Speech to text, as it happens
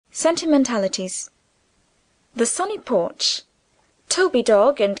Sentimentalities. The sunny porch.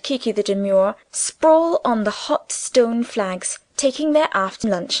 Toby-Dog and Kiki-the-Demure sprawl on the hot stone flags, taking their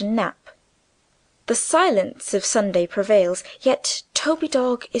after-luncheon nap. The silence of Sunday prevails, yet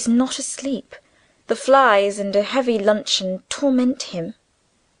Toby-Dog is not asleep. The flies and a heavy luncheon torment him.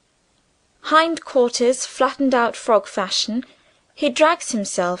 Hind quarters flattened out frog fashion, he drags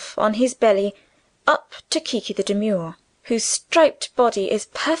himself on his belly up to Kiki-the-Demure, whose striped body is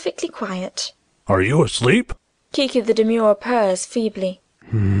perfectly quiet. Are you asleep? Kiki-the-Demure purrs feebly.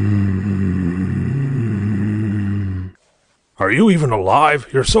 Are you even alive?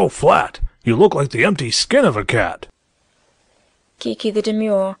 You're so flat. You look like the empty skin of a cat.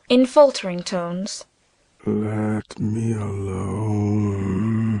 Kiki-the-Demure, in faltering tones. Let me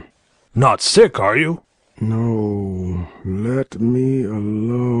alone. Not sick, are you? No, let me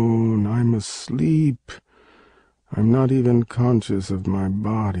alone. I'm asleep. I'm not even conscious of my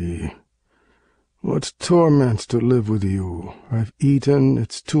body. What torment to live with you. I've eaten,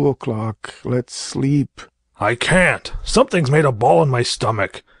 it's 2 o'clock. Let's sleep. I can't. Something's made a ball in my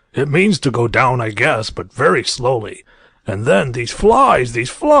stomach. It means to go down, I guess, but very slowly. And then these flies!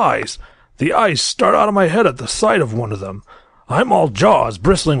 The eyes start out of my head at the sight of one of them. I'm all jaws,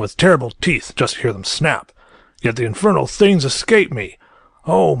 bristling with terrible teeth, just to hear them snap. Yet the infernal things escape me.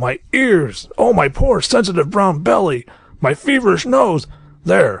 Oh, my ears! Oh, my poor sensitive brown belly! My feverish nose!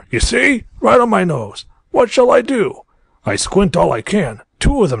 There, you see? Right on my nose. What shall I do? I squint all I can.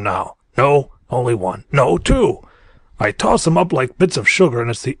 2 of them now. No, only 1. No, 2. I toss them up like bits of sugar, and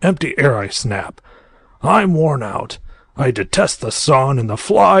it's the empty air I snap. I'm worn out. I detest the sun and the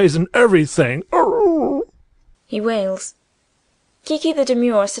flies and everything. He wails.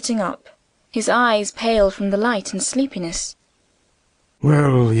 Kiki-the-Demure sitting up, his eyes pale from the light and sleepiness.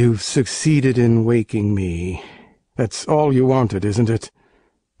 Well, you've succeeded in waking me. That's all you wanted, isn't it?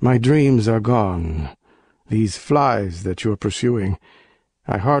 My dreams are gone. These flies that you're pursuing,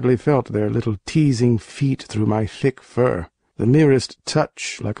 I hardly felt their little teasing feet through my thick fur. The merest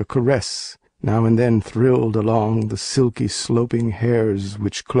touch, like a caress, now and then thrilled along the silky sloping hairs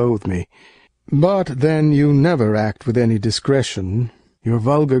which clothe me. But then you never act with any discretion. Your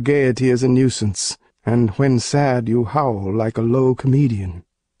vulgar gaiety is a nuisance, and when sad you howl like a low comedian.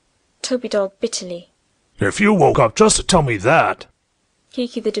 Toby-Dog bitterly. If you woke up just to tell me that.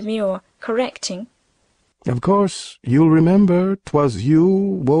 Kiki-the-Demure correcting. Of course, you'll remember 'twas you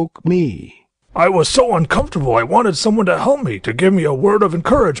woke me. I was so uncomfortable I wanted someone to help me, to give me a word of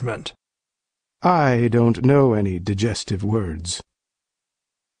encouragement. I don't know any digestive words.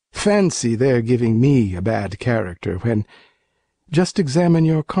 Fancy their giving me a bad character when... Just examine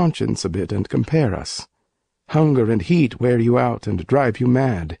your conscience a bit and compare us. Hunger and heat wear you out and drive you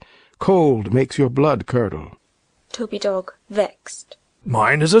mad. Cold makes your blood curdle. Toby-Dog vexed.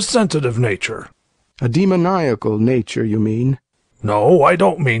 Mine is a sensitive nature. A demoniacal nature, you mean? No, I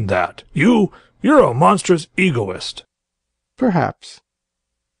don't mean that. You're a monstrous egoist. Perhaps.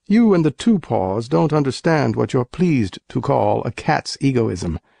 You and the 2 paws don't understand what you're pleased to call a cat's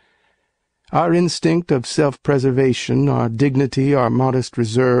egoism. Our instinct of self-preservation, our dignity, our modest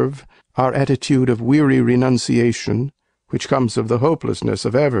reserve, our attitude of weary renunciation, which comes of the hopelessness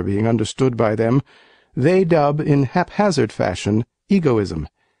of ever being understood by them, they dub in haphazard fashion egoism.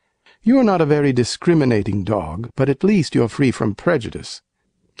 You're not a very discriminating dog, but at least you're free from prejudice.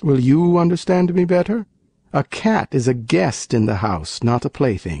 Will you understand me better? A cat is a guest in the house, not a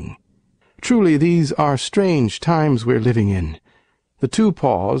plaything. Truly, these are strange times we're living in. The 2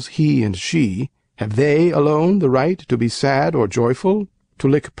 paws, he and she, have they alone the right to be sad or joyful, to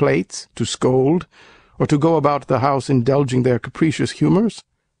lick plates, to scold, or to go about the house indulging their capricious humors?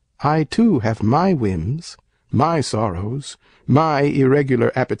 I, too, have my whims, my sorrows, my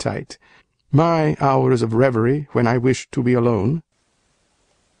irregular appetite, my hours of reverie when I wish to be alone.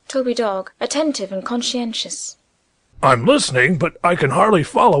 Toby-Dog, attentive and conscientious. I'm listening, but I can hardly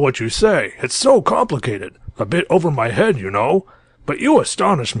follow what you say. It's so complicated. A bit over my head, you know. But you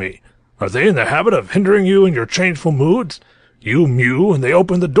astonish me. Are they in the habit of hindering you in your changeful moods? You mew, and they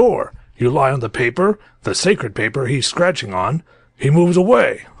open the door. You lie on the paper, the sacred paper he's scratching on. He moves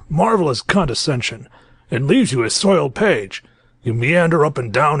away. Marvelous condescension. It leaves you a soiled page. You meander up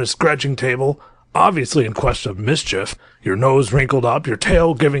and down his scratching table, obviously in quest of mischief, your nose wrinkled up, your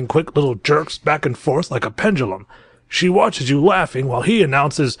tail giving quick little jerks back and forth like a pendulum. She watches you laughing while he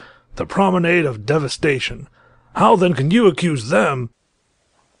announces the promenade of devastation. How then can you accuse them?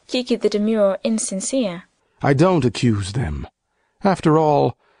 Kiki-the-Demure insincere. I don't accuse them. After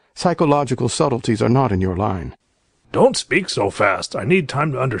all, psychological subtleties are not in your line. Don't speak so fast. I need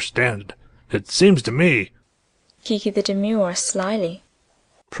time to understand. It seems to me... Kiki-the-Demure slyly.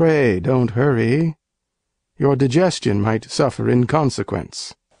 Pray don't hurry. Your digestion might suffer in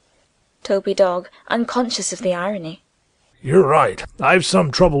consequence. Toby-Dog, unconscious of the irony. You're right. I've some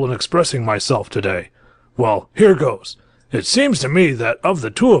trouble in expressing myself today. Well, here goes. It seems to me that of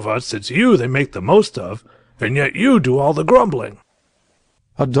the two of us, it's you they make the most of, and yet you do all the grumbling.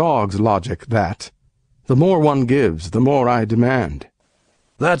 A dog's logic, that. The more one gives, the more I demand.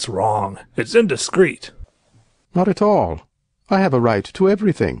 That's wrong. It's indiscreet. Not at all. I have a right to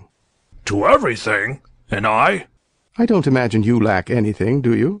everything. To everything? And I? I don't imagine you lack anything,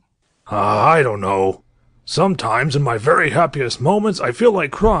 do you? I don't know. Sometimes in my very happiest moments I feel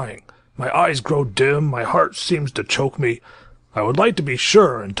like crying. My eyes grow dim, my heart seems to choke me. I would like to be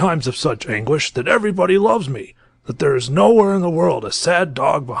sure in times of such anguish that everybody loves me, that there is nowhere in the world a sad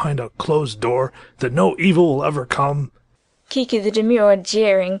dog behind a closed door, that no evil will ever come. Kiki-the-Demure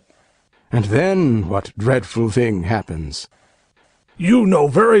jeering. And then what dreadful thing happens? You know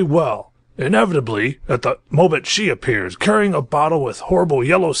very well. Inevitably, at the moment she appears, carrying a bottle with horrible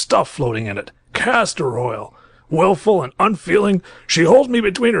yellow stuff floating in it, castor oil. Willful and unfeeling, she holds me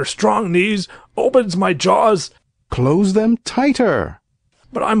between her strong knees, opens my jaws. Close them tighter.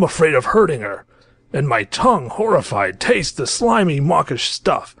 But I'm afraid of hurting her, and my tongue, horrified, tastes the slimy, mawkish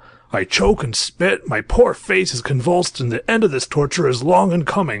stuff. I choke and spit, my poor face is convulsed, and the end of this torture is long in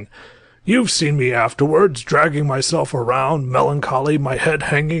coming. You've seen me afterwards, dragging myself around, melancholy, my head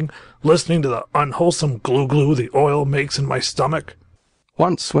hanging, listening to the unwholesome glue the oil makes in my stomach.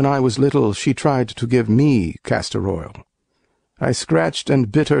 Once when I was little, she tried to give me castor oil. I scratched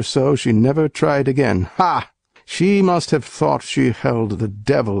and bit her so she never tried again. Ha! She must have thought she held the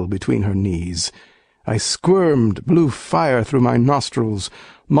devil between her knees. I squirmed, blew fire through my nostrils,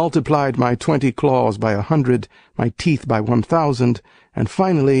 multiplied my 20 claws by 100, my teeth by 1,000, and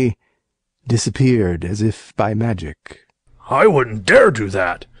finally disappeared as if by magic. I wouldn't dare do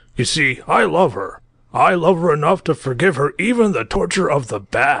that. You see, I love her. I love her enough to forgive her even the torture of the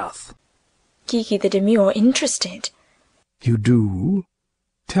bath. Kiki-the-Demure interested. You do?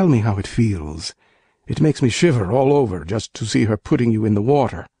 Tell me how it feels. It makes me shiver all over just to see her putting you in the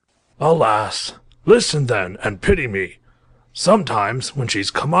water. Alas! Listen then, and pity me. Sometimes, when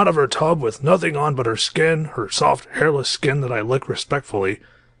she's come out of her tub with nothing on but her skin, her soft, hairless skin that I lick respectfully,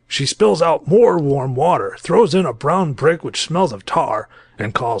 she spills out more warm water, throws in a brown brick which smells of tar,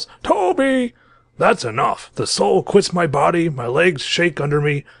 and calls, "Toby!" That's enough. The soul quits my body, my legs shake under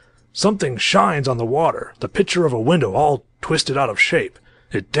me. Something shines on the water, the picture of a window all twisted out of shape.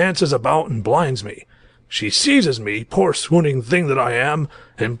 It dances about and blinds me. She seizes me, poor swooning thing that I am,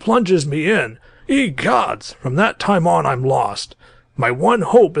 and plunges me in. Ye gods! From that time on I'm lost. My one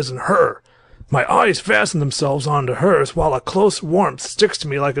hope is in her. My eyes fasten themselves onto hers, while a close warmth sticks to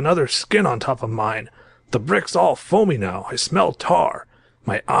me like another skin on top of mine. The brick's all foamy now. I smell tar.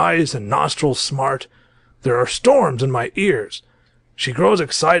 My eyes and nostrils smart. There are storms in my ears. She grows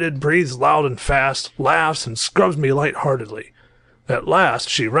excited, breathes loud and fast, laughs, and scrubs me light-heartedly. At last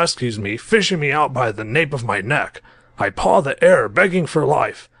she rescues me, fishing me out by the nape of my neck. I paw the air, begging for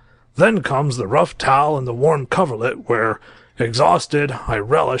life. Then comes the rough towel and the warm coverlet, where, exhausted, I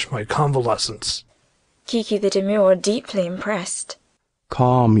relish my convalescence. Kiki-the-Demure deeply impressed.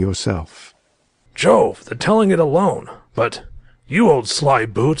 Calm yourself. Jove, the telling it alone. But, you old sly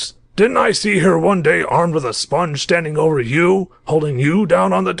boots, didn't I see her one day armed with a sponge standing over you, holding you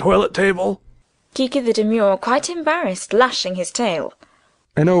down on the toilet table? Kiki-the-Demure, quite embarrassed, lashing his tail.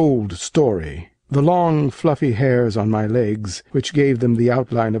 An old story. The long, fluffy hairs on my legs, which gave them the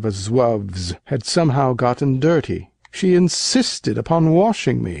outline of a zouave's, had somehow gotten dirty. She insisted upon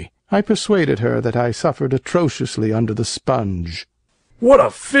washing me. I persuaded her that I suffered atrociously under the sponge. What a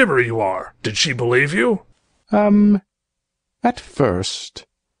fibber you are! Did she believe you? At first.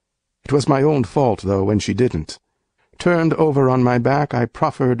 It was my own fault, though, when she didn't. Turned over on my back, I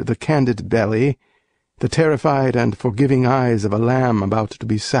proffered the candid belly, the terrified and forgiving eyes of a lamb about to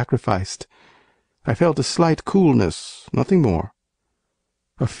be sacrificed. I felt a slight coolness, nothing more.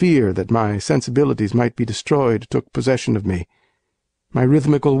 A fear that my sensibilities might be destroyed took possession of me. My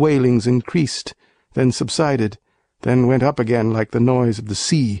rhythmical wailings increased, then subsided, then went up again like the noise of the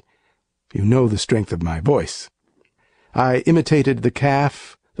sea. You know the strength of my voice. I imitated the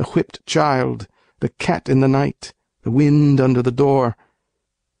calf, the whipped child, the cat in the night, the wind under the door.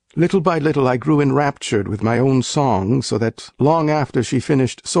 Little by little I grew enraptured with my own song, so that long after she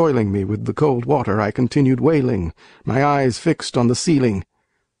finished soiling me with the cold water I continued wailing, my eyes fixed on the ceiling.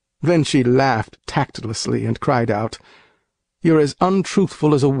 Then she laughed tactlessly and cried out, "You're as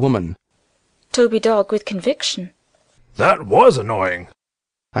untruthful as a woman." Toby-Dog with conviction. That was annoying.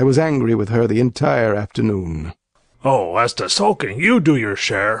 I was angry with her the entire afternoon. Oh, as to sulking, you do your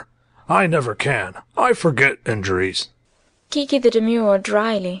share. I never can. I forget injuries. Kiki-the-Demure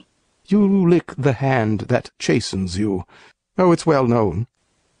dryly. You lick the hand that chastens you. Oh, it's well known.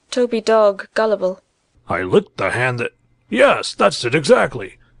 Toby-Dog gullible. I licked the hand that... Yes, that's it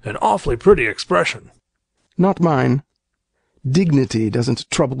exactly. An awfully pretty expression. Not mine. Dignity doesn't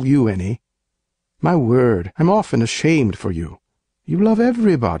trouble you any. My word, I'm often ashamed for you. You love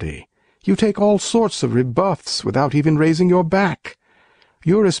everybody. You take all sorts of rebuffs without even raising your back.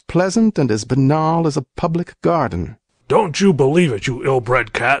 You're as pleasant and as banal as a public garden. Don't you believe it, you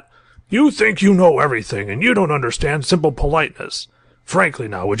ill-bred cat. You think you know everything, and you don't understand simple politeness. Frankly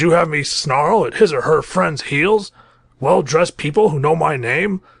now, would you have me snarl at his or her friends' heels? Well-dressed people who know my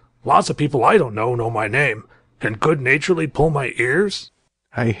name? Lots of people I don't know my name, and good-naturedly pull my ears?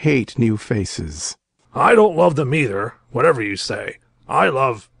 I hate new faces. I don't love them either, whatever you say. I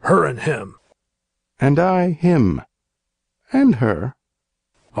love her and him. And I him. And her.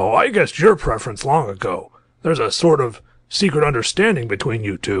 Oh, I guessed your preference long ago. There's a sort of secret understanding between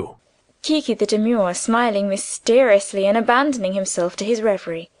you two. Kiki-the-Demure smiling mysteriously and abandoning himself to his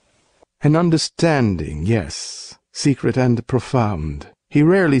reverie. An understanding, yes, secret and profound. He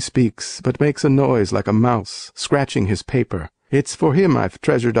rarely speaks, but makes a noise like a mouse, scratching his paper. It's for him I've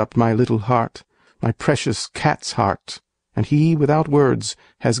treasured up my little heart, my precious cat's heart, and he, without words,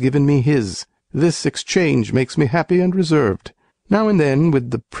 has given me his. This exchange makes me happy and reserved. Now and then,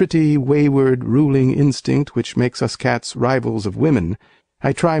 with the pretty, wayward, ruling instinct which makes us cats rivals of women,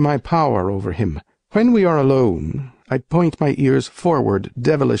 I try my power over him. When we are alone, I point my ears forward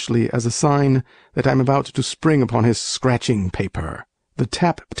devilishly as a sign that I'm about to spring upon his scratching paper. The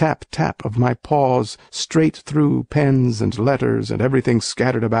tap, tap, tap of my paws straight through pens and letters and everything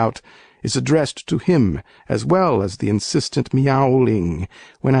scattered about is addressed to him, as well as the insistent meowling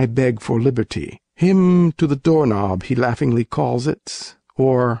when I beg for liberty. Hymn to the doorknob, he laughingly calls it,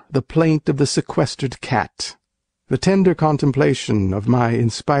 or the plaint of the sequestered cat. The tender contemplation of my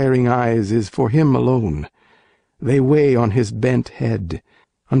inspiring eyes is for him alone. They weigh on his bent head,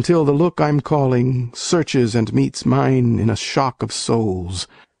 until the look I'm calling searches and meets mine in a shock of souls,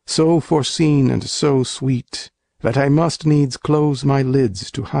 so foreseen and so sweet, that I must needs close my lids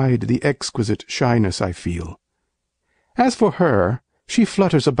to hide the exquisite shyness I feel. As for her, she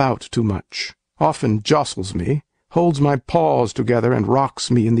flutters about too much, often jostles me, holds my paws together and rocks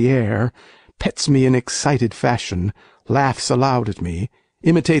me in the air, pets me in excited fashion, laughs aloud at me,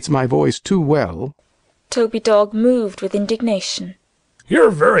 imitates my voice too well. Toby-Dog moved with indignation.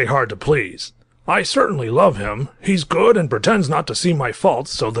 You're very hard to please. I certainly love him. He's good and pretends not to see my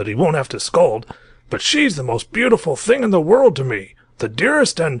faults so that he won't have to scold. But she's the most beautiful thing in the world to me, the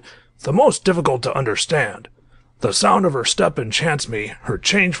dearest and the most difficult to understand. The sound of her step enchants me. Her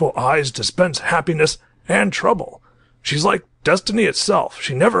changeful eyes dispense happiness and trouble. She's like destiny itself.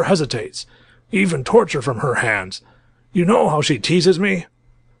 She never hesitates. Even torture from her hands. You know how she teases me?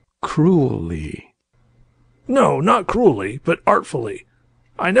 Cruelly. No, not cruelly, but artfully.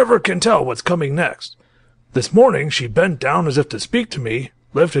 I never can tell what's coming next. This morning she bent down as if to speak to me,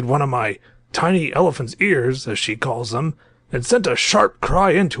 lifted one of my tiny elephant's ears, as she calls them, and sent a sharp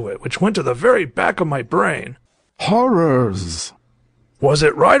cry into it, which went to the very back of my brain. Horrors! Was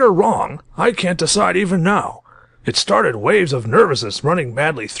it right or wrong? I can't decide even now. It started waves of nervousness running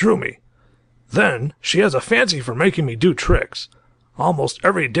madly through me. Then she has a fancy for making me do tricks. Almost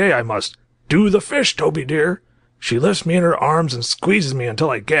every day I must do the fish, Toby dear. She lifts me in her arms and squeezes me until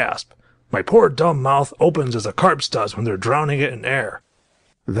I gasp. My poor dumb mouth opens as a carp's does when they're drowning it in air.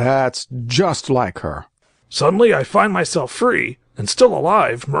 That's just like her. Suddenly I find myself free, and still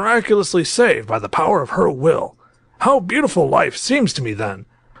alive, miraculously saved by the power of her will. How beautiful life seems to me then!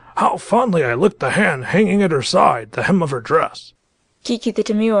 How fondly I lick the hand hanging at her side, the hem of her dress.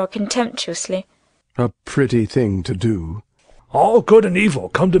 Kiki-the-Demure contemptuously. A pretty thing to do. All good and evil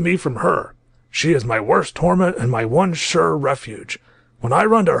come to me from her. She is my worst torment and my one sure refuge. When I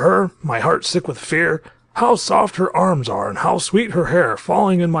run to her, my heart sick with fear, how soft her arms are and how sweet her hair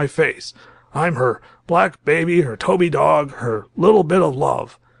falling in my face. I'm her black baby, her Toby-Dog, her little bit of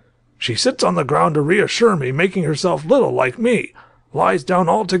love. She sits on the ground to reassure me, making herself little like me, lies down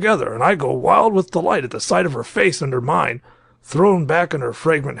altogether, and I go wild with delight at the sight of her face under mine, thrown back in her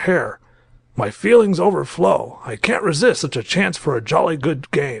fragrant hair. My feelings overflow. I can't resist such a chance for a jolly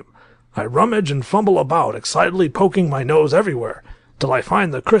good game. I rummage and fumble about, excitedly poking my nose everywhere, till I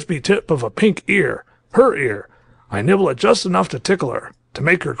find the crispy tip of a pink ear, her ear. I nibble it just enough to tickle her, to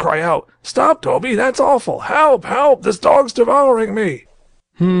make her cry out, "Stop, Toby, that's awful! Help, help! This dog's devouring me!"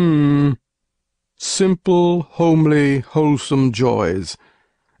 Simple, homely, wholesome joys.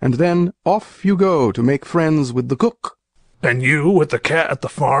 and then off you go to make friends with the cook. And you with the cat at the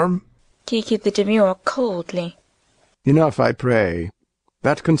farm? Kiki-the-Demure coldly. Enough, I pray.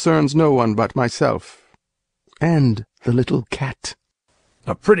 That concerns no one but myself. And the little cat.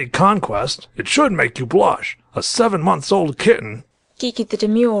 A pretty conquest. It should make you blush. A 7-month-old kitten.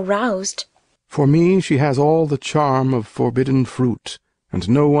 Kiki-the-Demure roused. For me she has all the charm of forbidden fruit, and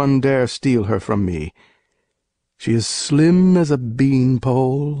no one dare steal her from me. She is slim as a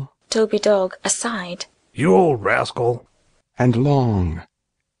bean-pole. Toby-Dog aside. You old rascal. And long.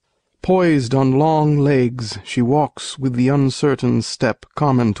 Poised on long legs, she walks with the uncertain step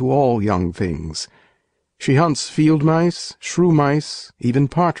common to all young things. She hunts field mice, shrew mice, even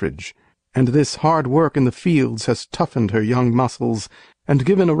partridge, and this hard work in the fields has toughened her young muscles and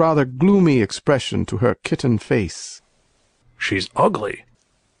given a rather gloomy expression to her kitten face. She's ugly.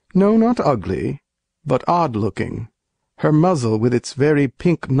 No, not ugly, but odd-looking. Her muzzle, with its very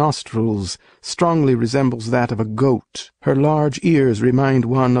pink nostrils, strongly resembles that of a goat. Her large ears remind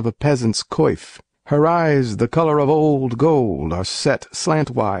one of a peasant's coif. Her eyes, the color of old gold, are set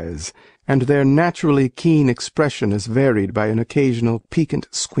slantwise, and their naturally keen expression is varied by an occasional piquant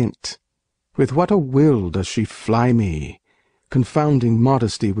squint. With what a will does she fly me, confounding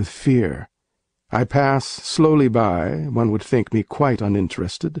modesty with fear. I pass slowly by, one would think me quite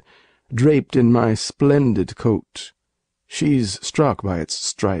uninterested, draped in my splendid coat. She's struck by its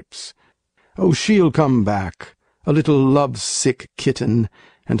stripes. Oh, she'll come back, a little love-sick kitten,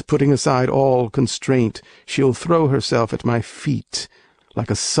 and putting aside all constraint, she'll throw herself at my feet like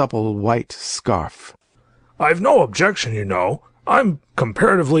a supple white scarf. I've no objection, you know. I'm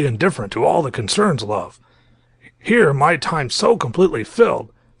comparatively indifferent to all that concerns love. Here my time's so completely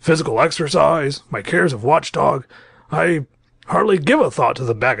filled. Physical exercise, my cares of watchdog, I hardly give a thought to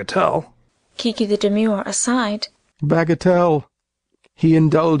the bagatelle. Kiki-the-Demure aside. Bagatelle. He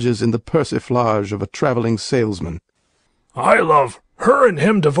indulges in the persiflage of a traveling salesman. I love her and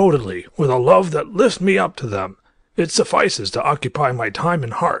him devotedly, with a love that lifts me up to them. It suffices to occupy my time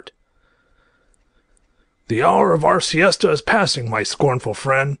and heart. The hour of our siesta is passing, my scornful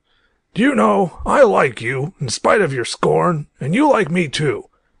friend. Do you know, I like you, in spite of your scorn, and you like me too.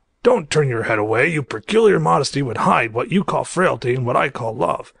 Don't turn your head away. Your peculiar modesty would hide what you call frailty and what I call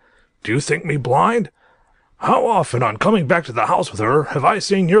love. Do you think me blind? How often, on coming back to the house with her, have I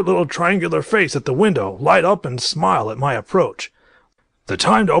seen your little triangular face at the window light up and smile at my approach? The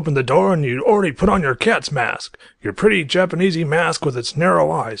time to open the door and you'd already put on your cat's mask, your pretty Japanesey mask with its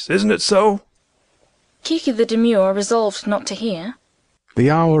narrow eyes, isn't it so? Kiki-the-Demure resolved not to hear. The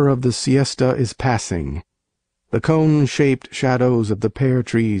hour of the siesta is passing. The cone-shaped shadows of the pear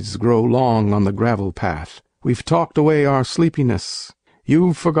trees grow long on the gravel path. We've talked away our sleepiness.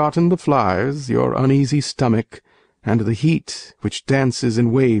 You've forgotten the flies, your uneasy stomach, and the heat which dances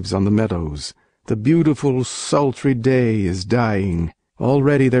in waves on the meadows. The beautiful sultry day is dying.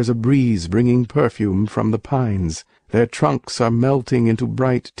 Already there's a breeze bringing perfume from the pines. Their trunks are melting into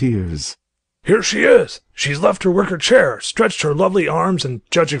bright tears. Here she is. She's left her wicker chair, stretched her lovely arms, and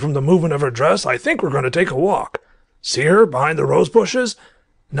judging from the movement of her dress, I think we're going to take a walk. See her behind the rose bushes?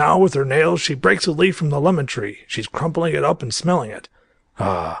 Now with her nails she breaks a leaf from the lemon tree. She's crumpling it up and smelling it.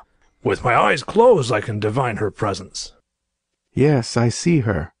 Ah, with my eyes closed I can divine her presence. Yes, I see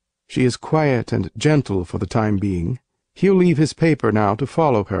her. She is quiet and gentle for the time being. He'll leave his paper now to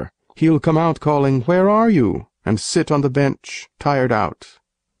follow her. He'll come out calling, "Where are you?" and sit on the bench, tired out.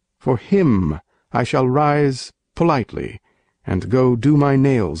 For him I shall rise politely and go do my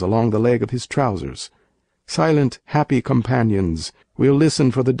nails along the leg of his trousers. Silent, happy companions, we'll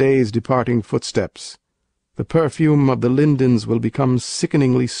listen for the day's departing footsteps. The perfume of the lindens will become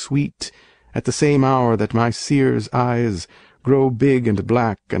sickeningly sweet at the same hour that my seer's eyes grow big and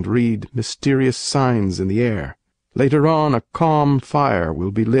black and read mysterious signs in the air. Later on a calm fire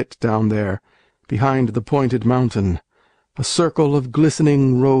will be lit down there, behind the pointed mountain, a circle of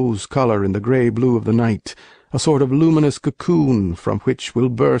glistening rose color in the gray-blue of the night, a sort of luminous cocoon from which will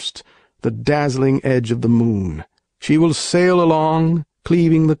burst the dazzling edge of the moon. She will sail along,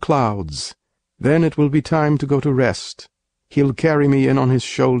 cleaving the clouds. Then it will be time to go to rest. He'll carry me in on his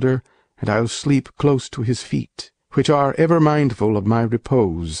shoulder, and I'll sleep close to his feet, which are ever mindful of my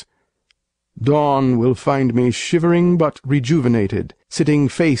repose. Dawn will find me shivering but rejuvenated, sitting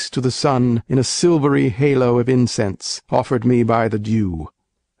face to the sun in a silvery halo of incense offered me by the dew.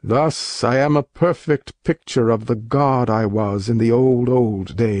 Thus I am a perfect picture of the god I was in the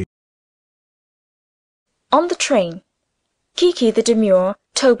old days. On the train, Kiki-the-Demure,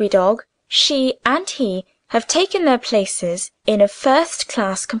 Toby-Dog, she and he have taken their places in a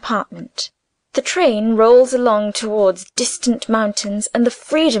first-class compartment. The train rolls along towards distant mountains and the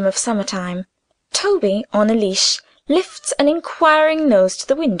freedom of summer-time. Toby, on a leash, lifts an inquiring nose to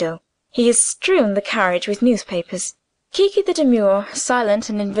the window. He has strewn the carriage with newspapers. Kiki-the-Demure, silent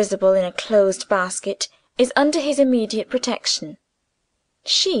and invisible in a closed basket, is under his immediate protection.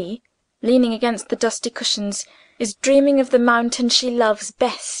 She, leaning against the dusty cushions, is dreaming of the mountain she loves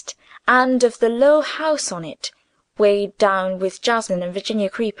best, and of the low house on it, weighed down with jasmine and Virginia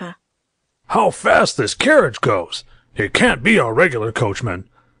creeper. How fast this carriage goes! It can't be our regular coachman.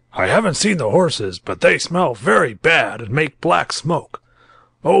 I haven't seen the horses, but they smell very bad and make black smoke.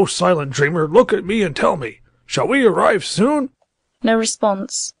 Oh, silent dreamer, look at me and tell me, shall we arrive soon? No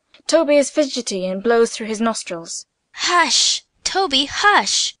response. Toby is fidgety and blows through his nostrils. Hush! Toby,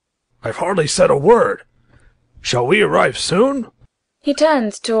 hush! I've hardly said a word. Shall we arrive soon? He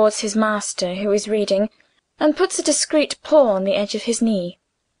turns towards his master, who is reading, and puts a discreet paw on the edge of his knee.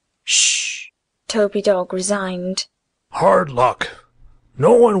 Shh! Toby-Dog resigned. Hard luck.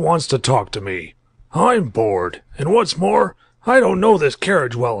 No one wants to talk to me. I'm bored, and what's more, I don't know this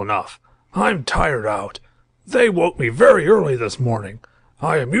carriage well enough. I'm tired out. They woke me very early this morning.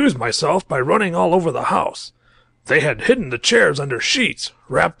 I amused myself by running all over the house. They had hidden the chairs under sheets,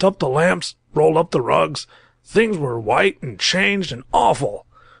 wrapped up the lamps, rolled up the rugs. Things were white and changed and awful.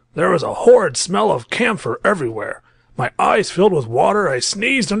 There was a horrid smell of camphor everywhere. My eyes filled with water, I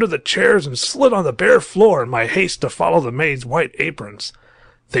sneezed under the chairs and slid on the bare floor in my haste to follow the maids' white aprons.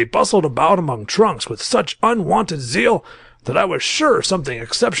 They bustled about among trunks with such unwonted zeal that I was sure something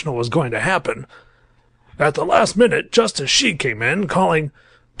exceptional was going to happen. At the last minute, just as she came in, calling,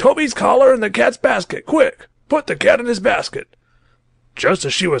 "Toby's collar and the cat's basket, quick! Put the cat in his basket!" Just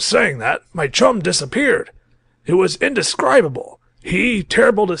as she was saying that, my chum disappeared. It was indescribable. He,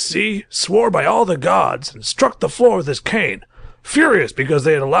 terrible to see, swore by all the gods, and struck the floor with his cane, furious because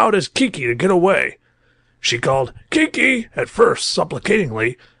they had allowed his Kiki to get away. She called, "Kiki," at first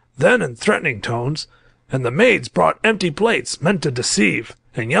supplicatingly, then in threatening tones, and the maids brought empty plates meant to deceive,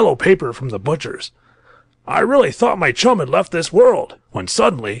 and yellow paper from the butcher's. I really thought my chum had left this world, when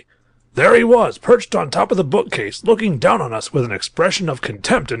suddenly, there he was, perched on top of the bookcase, looking down on us with an expression of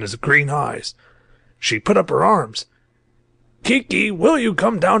contempt in his green eyes. She put up her arms. "Kiki, will you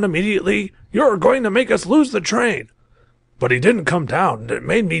come down immediately? You're going to make us lose the train." But he didn't come down, and it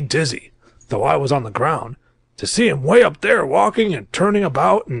made me dizzy, though I was on the ground, to see him way up there walking and turning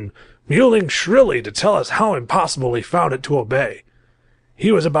about and mewling shrilly to tell us how impossible he found it to obey.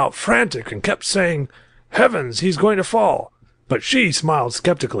 He was about frantic and kept saying, "Heavens, he's going to fall." But she smiled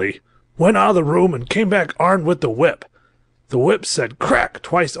skeptically, went out of the room, and came back armed with the whip. The whip said crack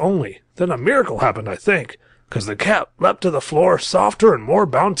twice only. Then a miracle happened, I think, 'cause the cat leapt to the floor softer and more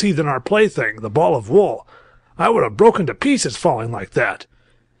bouncy than our plaything, the ball of wool. I would have broken to pieces falling like that.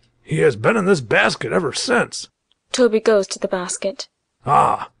 He has been in this basket ever since. Toby goes to the basket.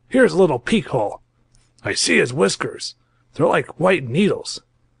 Ah, here's a little peek-hole. I see his whiskers. They're like white needles.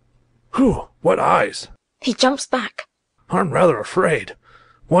 Whew, what eyes. He jumps back. I'm rather afraid.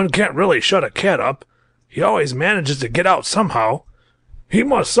 One can't really shut a cat up. He always manages to get out somehow. He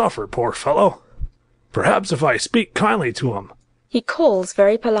must suffer, poor fellow. Perhaps if I speak kindly to him. He calls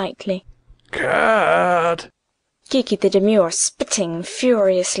very politely. Cat! Kiki-the-Demure spitting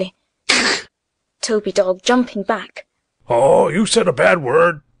furiously. Toby-Dog jumping back. Oh, you said a bad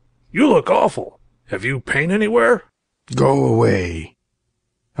word. You look awful. Have you pain anywhere? Go away.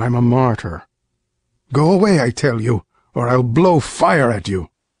 I'm a martyr. Go away, I tell you, or I'll blow fire at you.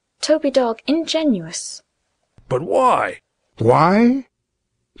 Toby-Dog ingenuous. But why? Why?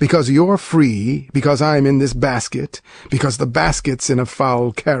 Because you're free, because I'm in this basket, because the basket's in a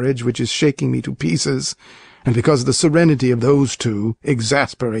foul carriage which is shaking me to pieces, and because the serenity of those two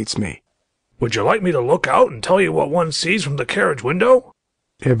exasperates me. Would you like me to look out and tell you what one sees from the carriage window?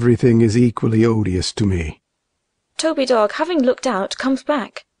 Everything is equally odious to me. Toby-Dog, having looked out, comes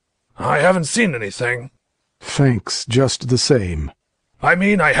back. I haven't seen anything. Thanks, just the same. I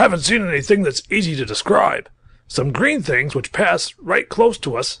mean, I haven't seen anything that's easy to describe. Some green things which pass right close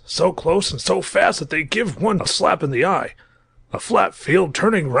to us, so close and so fast that they give one a slap in the eye. A flat field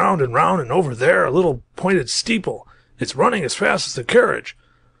turning round, and over there a little pointed steeple. It's running as fast as the carriage.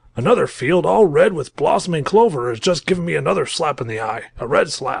 Another field all red with blossoming clover has just given me another slap in the eye, a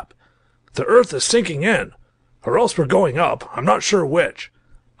red slap. The earth is sinking in, or else we're going up, I'm not sure which.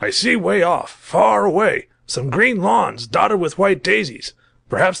 I see way off, far away, some green lawns dotted with white daisies.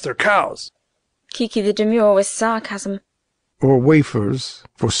 Perhaps they're cows. Kiki-the-Demure with sarcasm. Or wafers,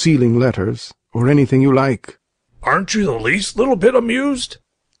 for sealing letters, or anything you like. Aren't you the least little bit amused?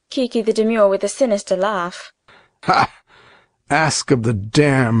 Kiki-the-Demure with a sinister laugh. Ha! Ask of the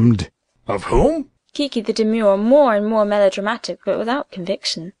damned. Of whom? Kiki-the-Demure, more and more melodramatic, but without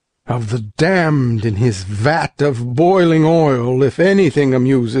conviction. Of the damned in his vat of boiling oil, if anything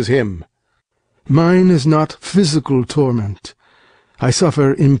amuses him. Mine is not physical torment. I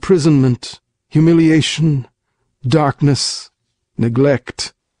suffer imprisonment, humiliation, darkness,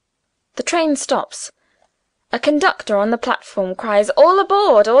 neglect. The train stops. A conductor on the platform cries, "All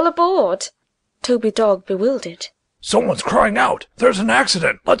aboard! All aboard!" Toby-Dog bewildered. Someone's crying out! There's an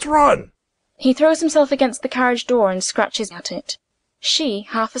accident! Let's run! He throws himself against the carriage door and scratches at it. She,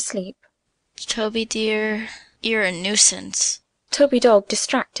 half asleep. Toby dear, you're a nuisance. Toby-Dog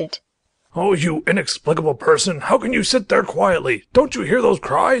distracted. Oh, you inexplicable person! How can you sit there quietly? Don't you hear those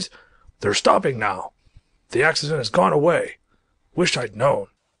cries? They're stopping now. The accident has gone away. Wish I'd known.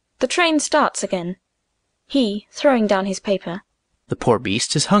 The train starts again. He, throwing down his paper. The poor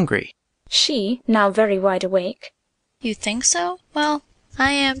beast is hungry. She, now very wide awake. You think so? Well,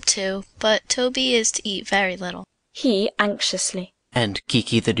 I am too, but Toby is to eat very little. He, anxiously. And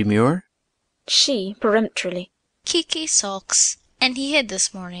Kiki-the-Demure? She, peremptorily. Kiki sulks, and he hid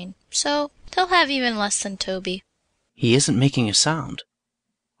this morning, so they'll have even less than Toby. He isn't making a sound.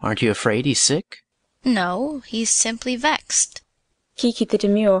 Aren't you afraid he's sick? No, he's simply vexed.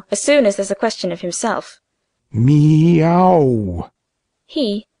 Kiki-the-Demure, as soon as there's a question of himself. Meow.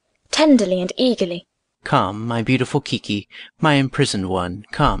 He, tenderly and eagerly. Come, my beautiful Kiki, my imprisoned one,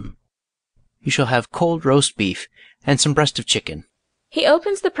 come. You shall have cold roast beef and some breast of chicken. He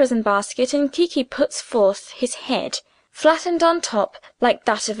opens the prison basket, and Kiki puts forth his head, flattened on top like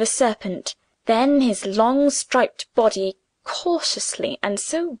that of a serpent, then his long striped body, cautiously and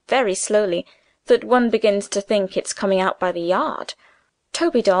so very slowly that one begins to think it's coming out by the yard.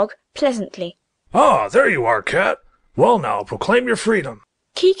 Toby-Dog, pleasantly. Ah, there you are, cat. Well now, proclaim your freedom.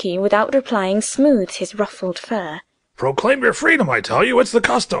 Kiki, without replying, smooths his ruffled fur. Proclaim your freedom, I tell you, it's the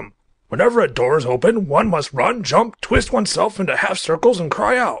custom. Whenever a door is open, one must run, jump, twist oneself into half circles, and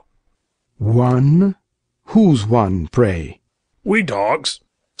cry out. One? Who's one, pray? We dogs.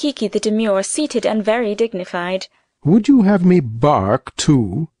 Kiki-the-Demure, seated and very dignified. Would you have me bark,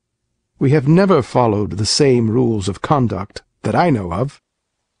 too? We have never followed the same rules of conduct that I know of.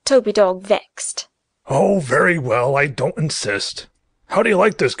 Toby-Dog, vexed. Oh, very well, I don't insist. How do you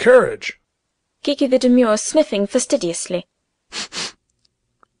like this carriage? Kiki-the-Demure, sniffing fastidiously.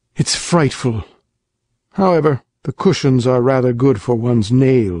 It's frightful. However, the cushions are rather good for one's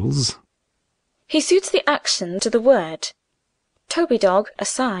nails. He suits the action to the word. Toby-Dog,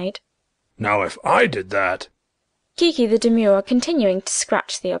 aside. Now if I did that... Kiki-the-Demure, continuing to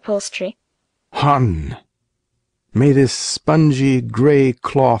scratch the upholstery. Hun, may this spongy grey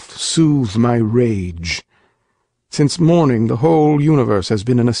cloth soothe my rage. Since morning the whole universe has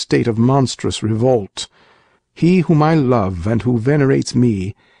been in a state of monstrous revolt. He whom I love and who venerates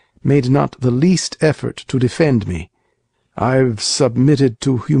me made not the least effort to defend me. I've submitted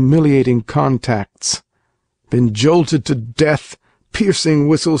to humiliating contacts, been jolted to death, piercing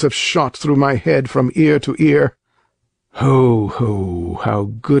whistles have shot through my head from ear to ear. Ho, ho,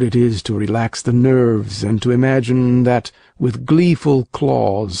 how good it is to relax the nerves and to imagine that, with gleeful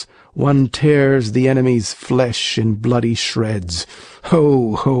claws, one tears the enemy's flesh in bloody shreds.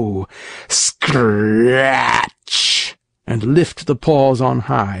 Ho, ho, scratch! And lift the paws on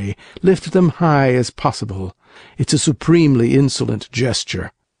high, lift them high as possible. It's a supremely insolent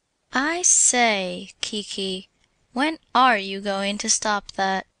gesture. I say, Kiki, when are you going to stop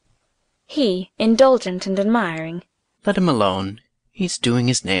that? He, indulgent and admiring. Let him alone. He's doing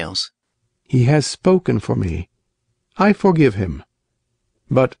his nails. He has spoken for me. I forgive him.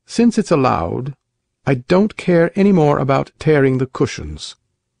 But since it's allowed, I don't care any more about tearing the cushions.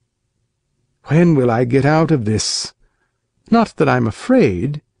 When will I get out of this? Not that I'm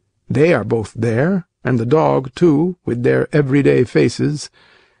afraid. They are both there, and the dog, too, with their everyday faces.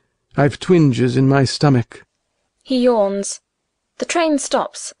 I've twinges in my stomach. He yawns. The train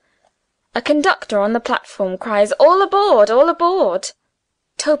stops. A conductor on the platform cries, "All aboard! All aboard!"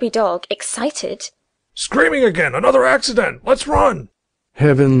 Toby-Dog, excited. Screaming again! Another accident! Let's run!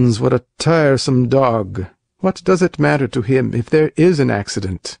 Heavens, what a tiresome dog! What does it matter to him if there is an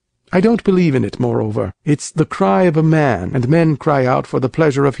accident? I don't believe in it, moreover. It's the cry of a man, and men cry out for the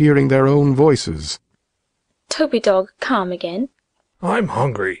pleasure of hearing their own voices. Toby-Dog, calm again. I'm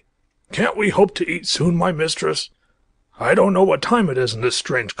hungry. Can't we hope to eat soon, my mistress? I don't know what time it is in this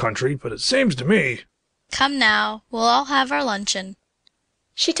strange country, but it seems to me... Come now, we'll all have our luncheon.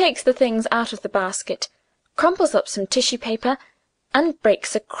 She takes the things out of the basket, crumples up some tissue paper, and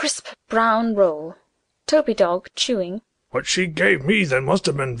breaks a crisp brown roll. Toby-Dog, chewing. What she gave me then must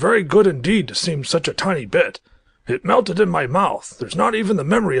have been very good indeed to seem such a tiny bit. It melted in my mouth. There's not even the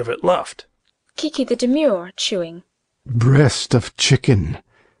memory of it left. Kiki-the-Demure, chewing. Breast of chicken.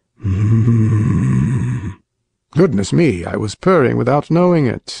 Goodness me, I was purring without knowing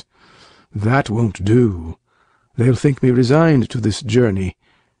it. That won't do. They'll think me resigned to this journey.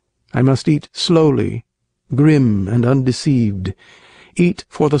 I must eat slowly, grim and undeceived. Eat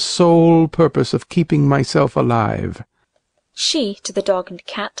for the sole purpose of keeping myself alive. She to the dog and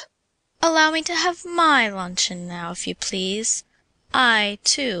cat. Allow me to have my luncheon now, if you please. I,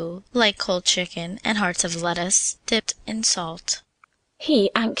 too, like cold chicken and hearts of lettuce dipped in salt.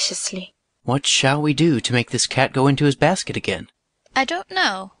 He anxiously. What shall we do to make this cat go into his basket again? I don't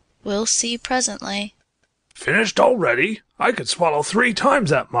know. We'll see presently. Finished already? I could swallow 3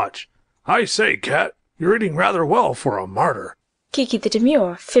 times that much. I say, cat, you're eating rather well for a martyr.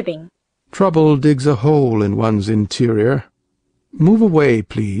 Kiki-the-Demure, fibbing. Trouble digs a hole in one's interior. Move away,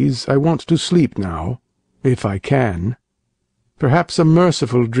 please. I want to sleep now, if I can. Perhaps a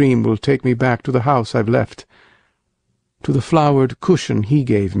merciful dream will take me back to the house I've left, to the flowered cushion he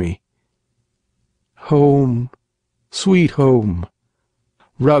gave me. Home, sweet home.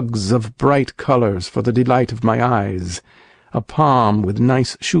 Rugs of bright colors for the delight of my eyes, a palm with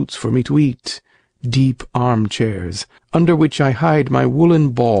nice shoots for me to eat, deep armchairs, under which I hide my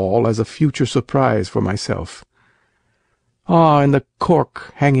woolen ball as a future surprise for myself. And the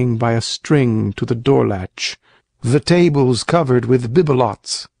cork hanging by a string to the door-latch, the tables covered with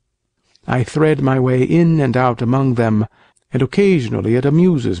bibelots. I thread my way in and out among them, and occasionally it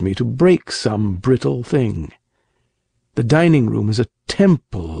amuses me to break some brittle thing. The dining-room is a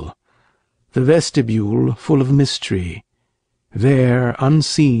temple, the vestibule full of mystery. There,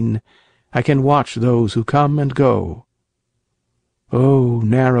 unseen, I can watch those who come and go. Oh,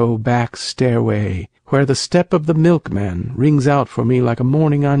 narrow back stairway, where the step of the milkman rings out for me like a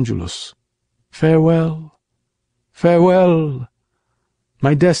morning angelus. Farewell, farewell.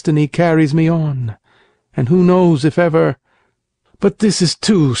 My destiny carries me on, and who knows if ever— But this is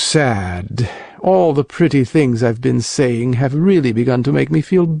too sad. All the pretty things I've been saying have really begun to make me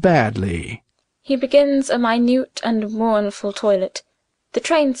feel badly. He begins a minute and mournful toilet. The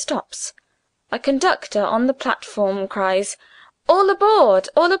train stops. A conductor on the platform cries, "All aboard!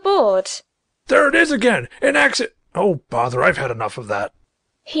 All aboard!" There it is again! An accident! Oh, bother, I've had enough of that.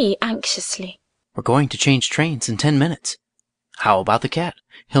 He anxiously. We're going to change trains in 10 minutes. How about the cat?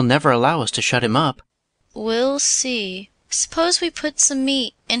 He'll never allow us to shut him up. We'll see. Suppose we put some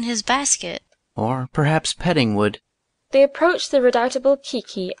meat in his basket. Or perhaps petting would. They approach the redoubtable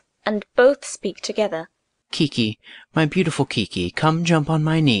Kiki, and both speak together. Kiki, my beautiful Kiki, come jump on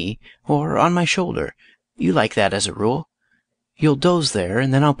my knee, or on my shoulder. You like that as a rule. You'll doze there,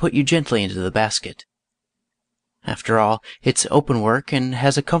 and then I'll put you gently into the basket. After all, it's open work and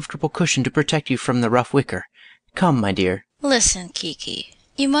has a comfortable cushion to protect you from the rough wicker. Come, my dear. Listen, Kiki.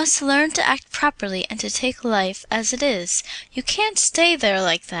 You must learn to act properly and to take life as it is. You can't stay there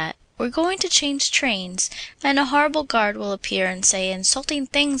like that. We're going to change trains, and a horrible guard will appear and say insulting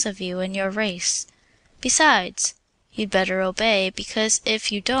things of you and your race. Besides, you'd better obey, because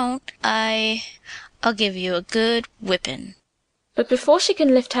if you don't, I'll give you a good whipping. But before she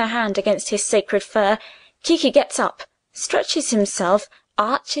can lift her hand against his sacred fur, Kiki gets up, stretches himself,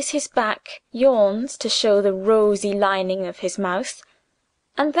 arches his back, yawns to show the rosy lining of his mouth,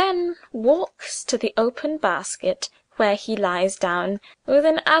 and then walks to the open basket, where he lies down with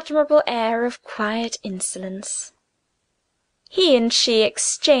an admirable air of quiet insolence. He and she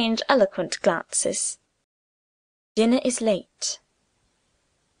exchange eloquent glances. Dinner is late.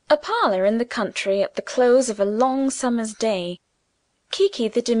 A parlour in the country at the close of a long summer's day.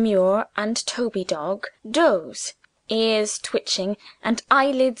 Kiki-the-Demure and Toby-Dog doze, ears twitching and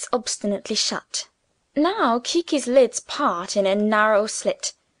eyelids obstinately shut. Now Kiki's lids part in a narrow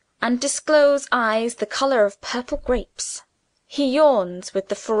slit, and disclose eyes the colour of purple grapes. He yawns with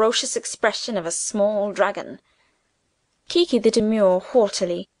the ferocious expression of a small dragon. Kiki-the-Demure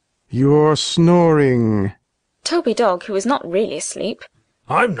haughtily. You're snoring. Toby-Dog, who is not really asleep.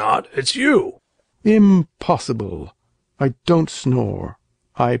 I'm not. It's you. Impossible. I don't snore.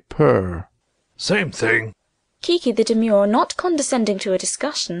 I purr. Same thing. Kiki-the-Demure, not condescending to a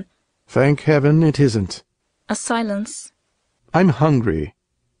discussion. Thank heaven it isn't. A silence. I'm hungry.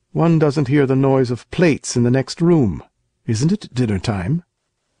 One doesn't hear the noise of plates in the next room. Isn't it dinner time?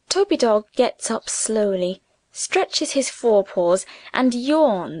 Toby-Dog gets up slowly, stretches his forepaws, and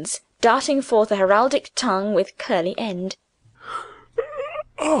yawns, darting forth a heraldic tongue with curly end.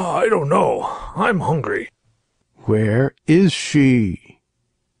 Oh, I don't know. I'm hungry. Where is she?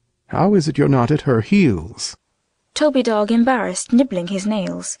 How is it you're not at her heels? Toby-Dog, embarrassed, nibbling his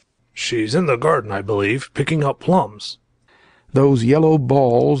nails. She's in the garden, I believe, picking up plums. Those yellow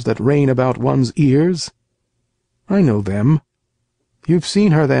balls that rain about one's ears? I know them. You've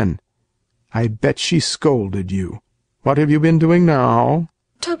seen her, then. I bet she scolded you. What have you been doing now?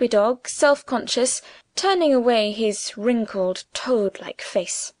 Toby-Dog, self-conscious, turning away his wrinkled, toad-like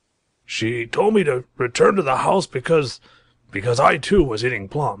face. She told me to return to the house because I too was eating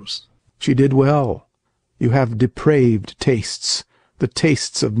plums. She did well. You have depraved tastes, the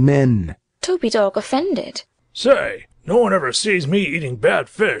tastes of men. Toby-Dog offended. Say, no one ever sees me eating bad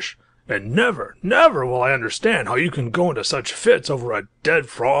fish, and never, never will I understand how you can go into such fits over a dead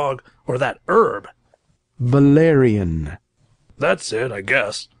frog or that herb. Valerian. That's it, I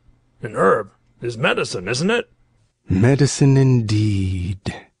guess. An herb is medicine, isn't it? Medicine indeed.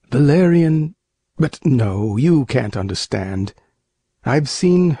 Valerian. But no, you can't understand. I've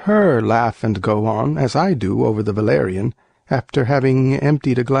seen her laugh and go on, as I do over the valerian, after having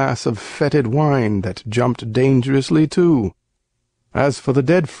emptied a glass of fetid wine that jumped dangerously too. As for the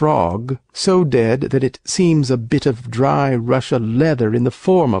dead frog, so dead that it seems a bit of dry Russia leather in the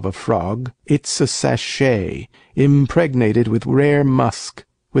form of a frog, it's a sachet, impregnated with rare musk,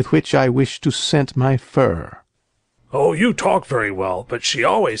 with which I wish to scent my fur. Oh, you talk very well, but she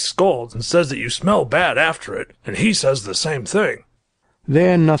always scolds and says that you smell bad after it, and he says the same thing.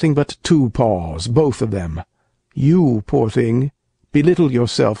 They're nothing but two paws, both of them. You, poor thing, belittle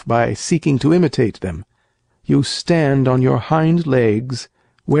yourself by seeking to imitate them. You stand on your hind legs,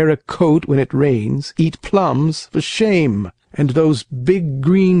 wear a coat when it rains, eat plums, for shame, and those big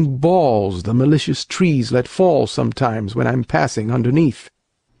green balls the malicious trees let fall sometimes when I'm passing underneath.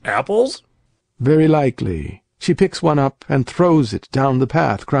 Apples? Very likely. She picks one up and throws it down the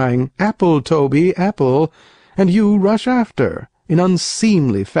path, crying, "Apple, Toby, apple," and you rush after, in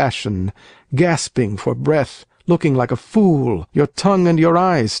unseemly fashion, gasping for breath, looking like a fool, your tongue and your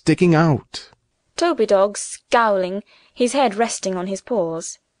eyes sticking out. Toby-Dog scowling, his head resting on his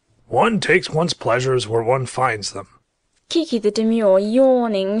paws. One takes one's pleasures where one finds them. Kiki-the-Demure,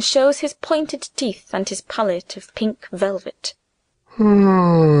 yawning, shows his pointed teeth and his palette of pink velvet.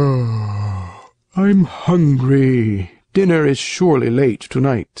 I'm hungry. Dinner is surely late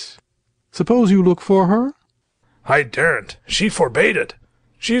tonight. Suppose you look for her? I daren't. She forbade it.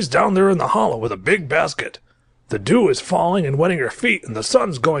 She's down there in the hollow with a big basket. The dew is falling and wetting her feet, and the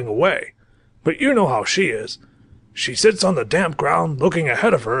sun's going away. But you know how she is. She sits on the damp ground, looking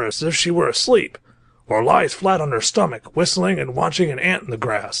ahead of her as if she were asleep, or lies flat on her stomach, whistling and watching an ant in the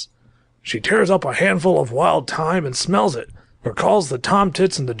grass. She tears up a handful of wild thyme and smells it, or calls the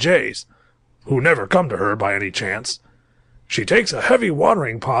tomtits and the jays, who never come to her by any chance. She takes a heavy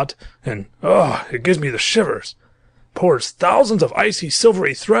watering pot, and, it gives me the shivers. Pours thousands of icy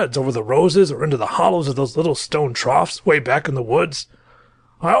silvery threads over the roses or into the hollows of those little stone troughs way back in the woods.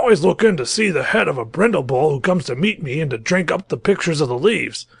 I always look in to see the head of a brindle-bull who comes to meet me and to drink up the pictures of the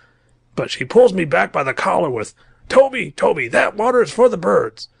leaves. But she pulls me back by the collar with, "Toby, Toby, that water is for the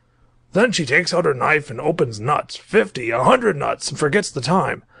birds." Then she takes out her knife and opens nuts, 50, 100 nuts, and forgets the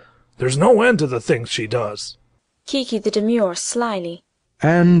time. There's no end to the things she does. Kiki-the-Demure slyly.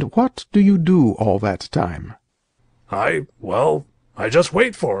 And what do you do all that time? I just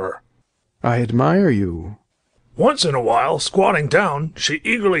wait for her. I admire you. Once in a while, squatting down, she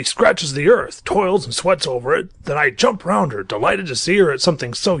eagerly scratches the earth, toils and sweats over it. Then I jump round her, delighted to see her at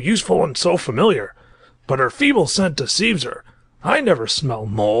something so useful and so familiar. But her feeble scent deceives her. I never smell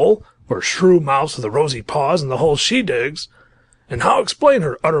mole, or shrew mouse with the rosy paws in the hole she digs. And how explain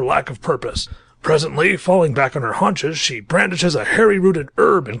her utter lack of purpose? Presently, falling back on her haunches, she brandishes a hairy-rooted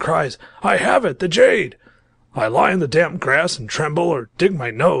herb and cries, "I have it, the jade!" I lie in the damp grass and tremble or dig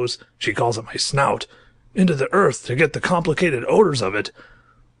my nose, she calls it my snout, into the earth to get the complicated odors of it.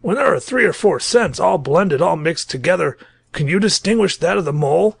 When there are 3 or 4 scents all blended, all mixed together, can you distinguish that of the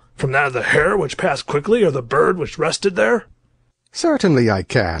mole from that of the hare which passed quickly or the bird which rested there? Certainly I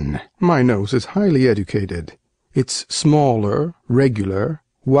can. My nose is highly educated. It's smaller, regular,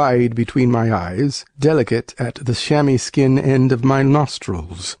 wide between my eyes, delicate at the chamois skin end of my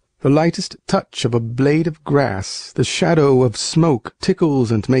nostrils. The lightest touch of a blade of grass, the shadow of smoke, tickles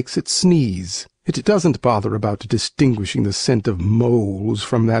and makes it sneeze. It doesn't bother about distinguishing the scent of moles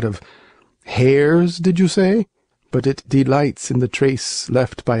from that of hares, did you say? But it delights in the trace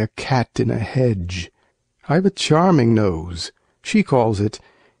left by a cat in a hedge. I've a charming nose. She calls it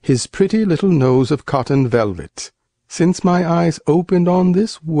his pretty little nose of cotton velvet. Since my eyes opened on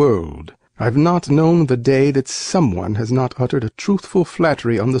this world, I've not known the day that someone has not uttered a truthful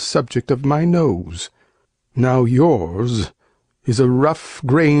flattery on the subject of my nose. Now yours is a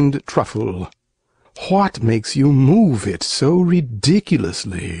rough-grained truffle. What makes you move it so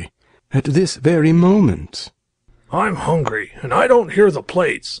ridiculously? At this very moment. I'm hungry, and I don't hear the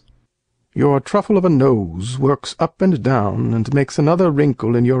plates. Your truffle of a nose works up and down and makes another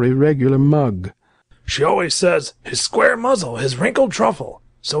wrinkle in your irregular mug. She always says, his square muzzle, his wrinkled truffle,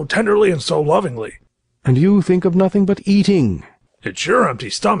 so tenderly and so lovingly. And you think of nothing but eating. It's your empty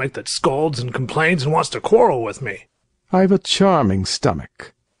stomach that scolds and complains and wants to quarrel with me. I've a charming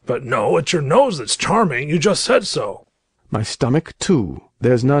stomach. But no, it's your nose that's charming. You just said so. My stomach, too.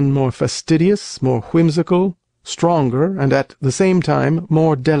 There's none more fastidious, more whimsical, stronger, and at the same time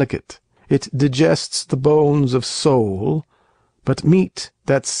more delicate. It digests the bones of soul, but meat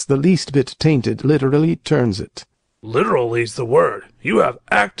that's the least bit tainted literally turns it. Literally's the word. You have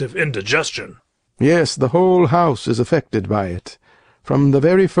active indigestion. Yes, the whole house is affected by it. From the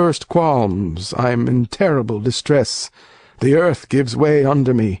very first qualms I'm in terrible distress. The earth gives way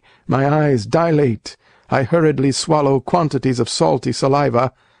under me. My eyes dilate. I hurriedly swallow quantities of salty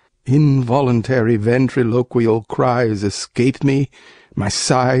saliva. Involuntary ventriloquial cries escape me. My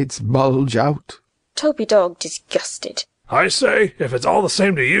sides bulge out. Toby-Dog disgusted. I say, if it's all the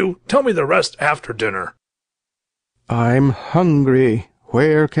same to you, tell me the rest after dinner. I'm hungry.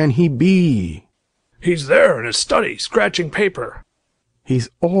 Where can he be? He's there in his study, scratching paper. He's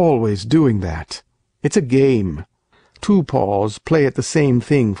always doing that. It's a game. Two paws play at the same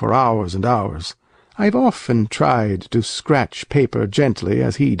thing for hours and hours. I've often tried to scratch paper gently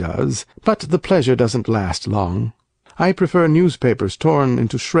as he does, but the pleasure doesn't last long. I prefer newspapers torn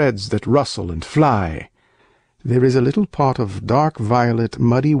into shreds that rustle and fly. There is a little pot of dark violet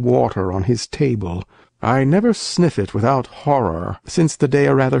muddy water on his table. I never sniff it without horror, since the day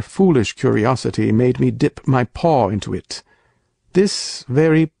a rather foolish curiosity made me dip my paw into it. This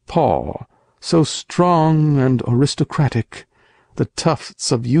very paw, so strong and aristocratic, the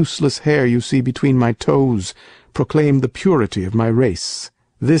tufts of useless hair you see between my toes proclaim the purity of my race.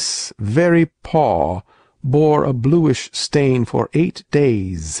 This very paw bore a bluish stain for 8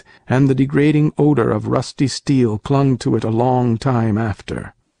 days, and the degrading odor of rusty steel clung to it a long time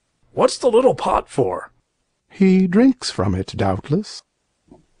after. What's the little pot for? He drinks from it, doubtless.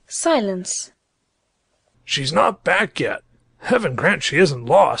 Silence. She's not back yet. Heaven grant she isn't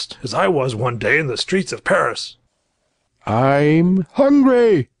lost, as I was one day in the streets of Paris. I'm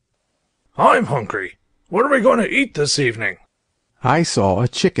hungry. I'm hungry. What are we going to eat this evening? I saw a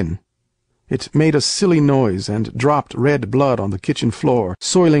chicken. It made a silly noise and dropped red blood on the kitchen floor,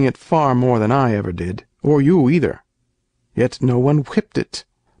 soiling it far more than I ever did, or you either. Yet no one whipped it,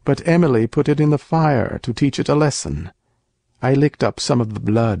 but Emily put it in the fire to teach it a lesson. I licked up some of the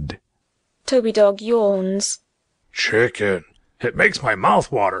blood. Toby-Dog yawns. Chicken. It makes my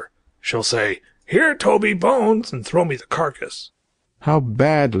mouth water. She'll say, "Here, Toby, bones," and throw me the carcass. How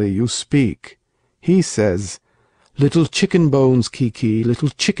badly you speak. He says, "Little chicken bones, Kiki, little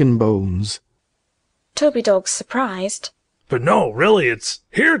chicken bones." Toby-Dog's surprised. But no, really, it's,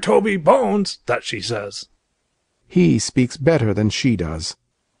 "Here, Toby, bones," that she says. He speaks better than she does.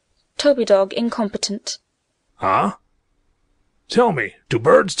 Toby-Dog incompetent. Huh? Tell me, do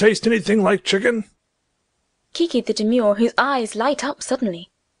birds taste anything like chicken? Kiki-the-Demure, whose eyes light up suddenly.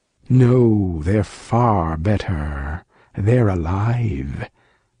 No, they're far better. They're alive.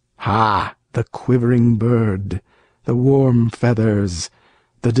 Ha! The quivering bird, the warm feathers,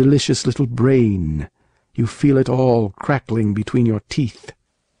 the delicious little brain. You feel it all crackling between your teeth.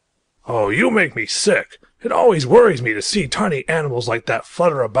 Oh, you make me sick. It always worries me to see tiny animals like that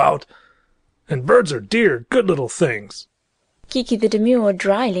flutter about. And birds are dear, good little things. Kiki-the-Demure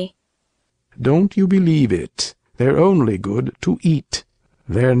dryly. Don't you believe it. They're only good to eat.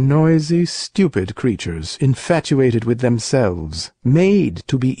 They're noisy, stupid creatures, infatuated with themselves, made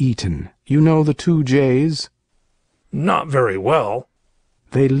to be eaten. You know the 2 jays? Not very well.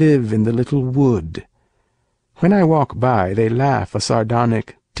 They live in the little wood. When I walk by, they laugh a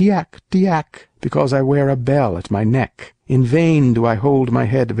sardonic "tiak, tiak," because I wear a bell at my neck. In vain do I hold my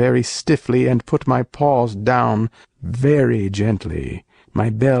head very stiffly and put my paws down very gently. My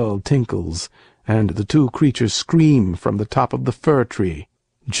bell tinkles, and the 2 creatures scream from the top of the fir tree.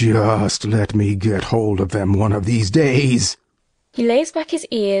 Just let me get hold of them one of these days. He lays back his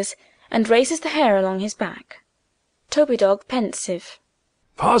ears and raises the hair along his back. Toby-Dog pensive.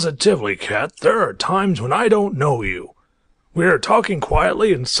 Positively, Cat, there are times when I don't know you. We are talking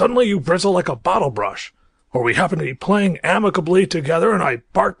quietly and suddenly you bristle like a bottle brush. Or we happen to be playing amicably together and I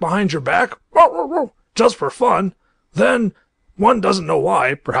bark behind your back, just for fun. Then, one doesn't know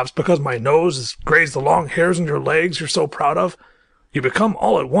why, perhaps because my nose has grazed the long hairs on your legs you're so proud of, you become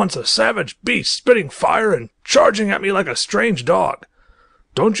all at once a savage beast spitting fire and charging at me like a strange dog.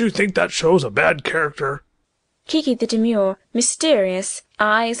 Don't you think that shows a bad character? Kiki-the-Demure, mysterious,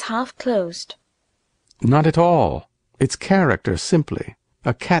 eyes half closed. Not at all. It's character, simply.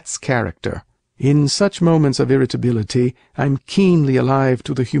 A cat's character. In such moments of irritability, I'm keenly alive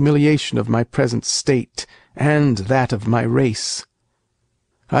to the humiliation of my present state, and that of my race.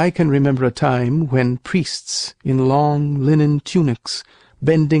 I can remember a time when priests in long linen tunics,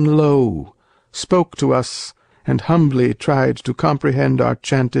 bending low, spoke to us and humbly tried to comprehend our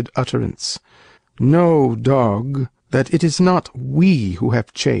chanted utterance. Know, dog, that it is not we who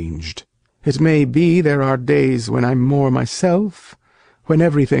have changed. It may be there are days when I'm more myself, when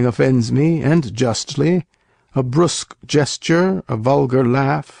everything offends me, and justly, a brusque gesture, a vulgar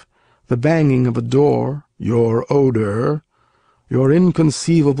laugh, the banging of a door, your odor, your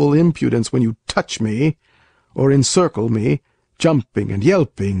inconceivable impudence when you touch me, or encircle me, jumping and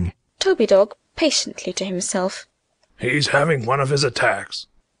yelping. Toby-Dog, patiently to himself. He's having one of his attacks.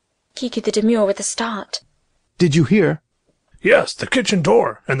 Kiki-the-Demure with a start. Did you hear? Yes, the kitchen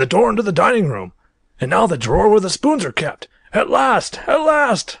door, and the door into the dining room. And now the drawer where the spoons are kept. At last! At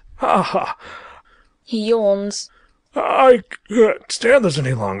last! Ha ha! He yawns. I can't stand this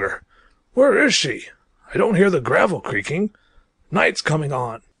any longer. Where is she? I don't hear the gravel creaking. Night's coming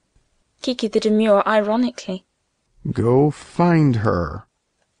on. Kiki-the-Demure ironically. Go find her.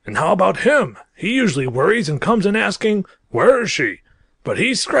 And how about him? He usually worries and comes in asking, "Where is she?" But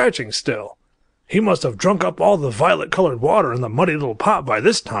he's scratching still. He must have drunk up all the violet-colored water in the muddy little pot by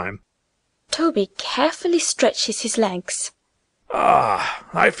this time. Toby carefully stretches his legs. Ah,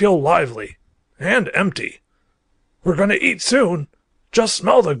 I feel lively. And empty. We're going to eat soon. Just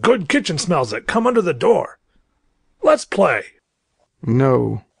smell the good kitchen smells that come under the door. Let's play.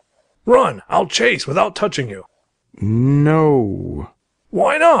 No. Run, I'll chase without touching you. No.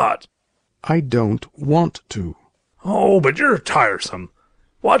 Why not? I don't want to. Oh, but you're tiresome.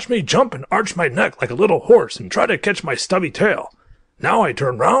 Watch me jump and arch my neck like a little horse and try to catch my stubby tail. Now I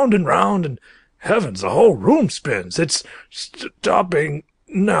turn round, and heavens, the whole room spins. It's stopping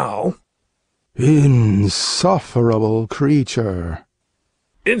now. Insufferable creature.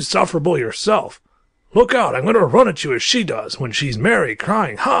 Insufferable yourself. Look out, I'm going to run at you as she does when she's merry,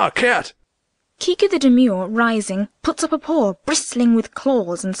 crying, "Ha, cat!" Kiki-the-Demure, rising, puts up a paw, bristling with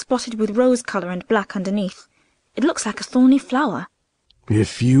claws and spotted with rose-colour and black underneath. It looks like a thorny flower.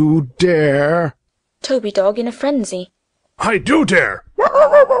 If you dare... Toby-Dog in a frenzy. I do dare!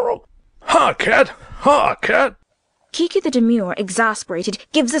 Ha, cat! Ha, cat! Kiki-the-Demure, exasperated,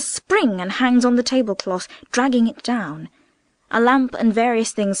 gives a spring and hangs on the tablecloth, dragging it down. A lamp and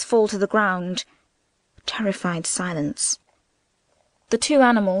various things fall to the ground. Terrified silence. The two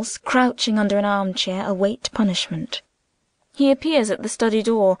animals, crouching under an armchair, await punishment. He appears at the study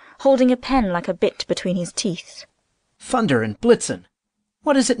door, holding a pen like a bit between his teeth. Thunder and Blitzen!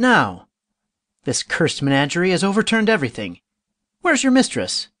 What is it now? This cursed menagerie has overturned everything. Where's your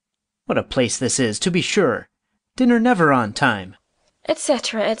mistress? What a place this is, to be sure! Dinner never on time.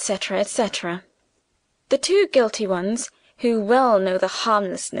 Etc., etc., etc. The two guilty ones, who well know the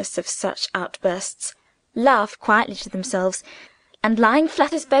harmlessness of such outbursts, laugh quietly to themselves, and lying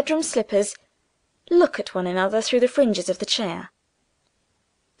flat as bedroom slippers, look at one another through the fringes of the chair.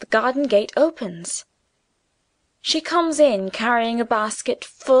 The garden gate opens. She comes in carrying a basket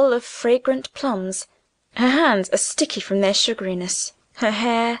full of fragrant plums. Her hands are sticky from their sugariness, her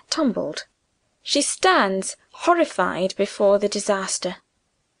hair tumbled. She stands horrified before the disaster.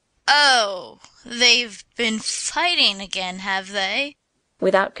 Oh, they've been fighting again, have they?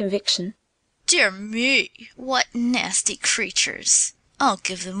 Without conviction. Dear me, what nasty creatures. I'll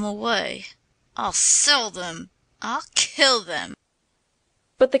give them away. I'll sell them. I'll kill them.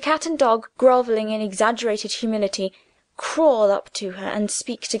 But the cat and dog, grovelling in exaggerated humility, crawl up to her and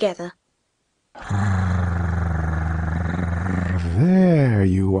speak together. There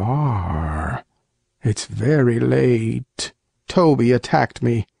you are. It's very late. Toby attacked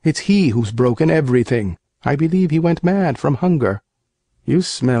me. It's he who's broken everything. I believe he went mad from hunger. You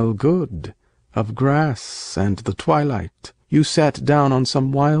smell good, of grass and the twilight. You sat down on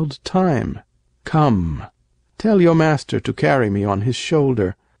some wild thyme. Come, tell your master to carry me on his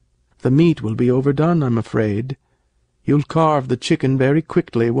shoulder. The meat will be overdone, I'm afraid. You'll carve the chicken very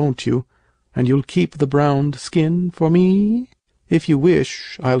quickly, won't you? And you'll keep the browned skin for me? If you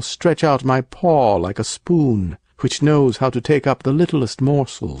wish, I'll stretch out my paw like a spoon, which knows how to take up the littlest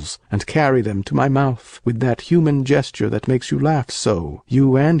morsels and carry them to my mouth with that human gesture that makes you laugh so,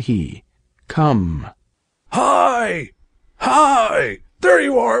 you and he. Come. Hi! Hi! There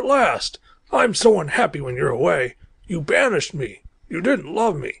you are at last! I'm so unhappy when you're away. You banished me. You didn't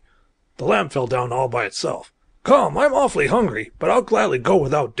love me. The lamp fell down all by itself. Come, I'm awfully hungry, but I'll gladly go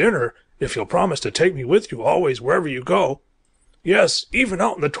without dinner if you'll promise to take me with you always wherever you go. Yes, even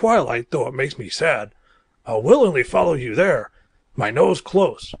out in the twilight, though it makes me sad. I'll willingly follow you there, my nose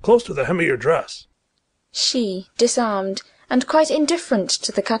close to the hem of your dress." She, disarmed, and quite indifferent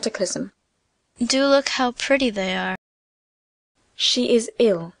to the cataclysm. Do look how pretty they are. She is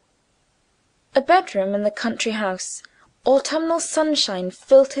ill. A bedroom in the country house. Autumnal sunshine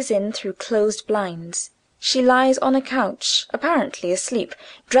filters in through closed blinds. She lies on a couch, apparently asleep,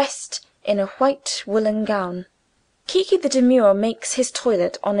 dressed in a white woollen gown. Kiki-the-Demure makes his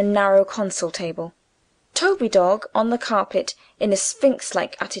toilet on a narrow console table. Toby-Dog, on the carpet, in a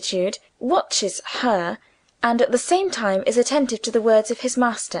sphinx-like attitude, watches her, and at the same time is attentive to the words of his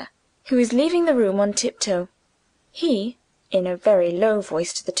master, who is leaving the room on tiptoe. He, in a very low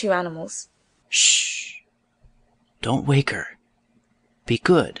voice to the two animals. Shh! Don't wake her. Be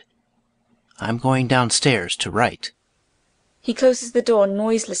good. I'm going downstairs to write. He closes the door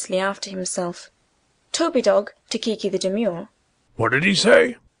noiselessly after himself. Toby-Dog, to Kiki-the-Demure. "What did he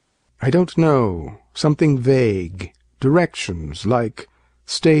say?" I don't know. Something vague. Directions, like,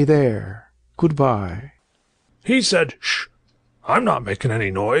 stay there. Goodbye. "He said, 'Shh! I'm not making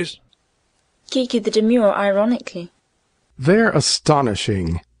any noise.'" Kiki-the-Demure ironically. They're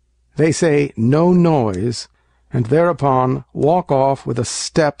astonishing. They say no noise, and thereupon walk off with a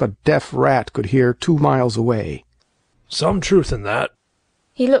step a deaf rat could hear 2 miles away. "Some truth in that."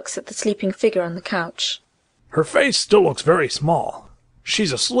 He looks at the sleeping figure on the couch. "Her face still looks very small.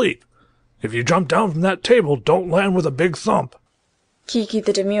 She's asleep. If you jump down from that table, don't land with a big thump."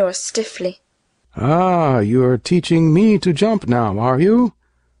 Kiki-the-Demure stiffly. Ah, you're teaching me to jump now, are you?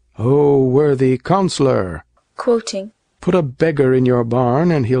 Oh, worthy counselor, Quoting. put a beggar in your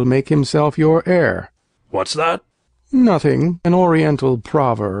barn, and he'll make himself your heir. "What's that?" Nothing, an oriental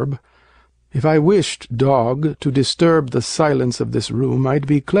proverb. If I wished, dog, to disturb the silence of this room, I'd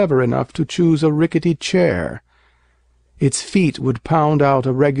be clever enough to choose a rickety chair. Its feet would pound out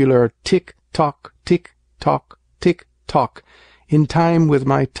a regular tick-tock, tick-tock, tick-tock, in time with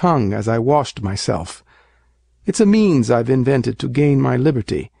my tongue as I washed myself. It's a means I've invented to gain my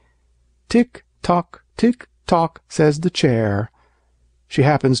liberty. Tick-tock, tick-tock, says the chair. She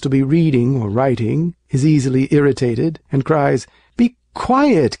happens to be reading or writing, is easily irritated, and cries, "Be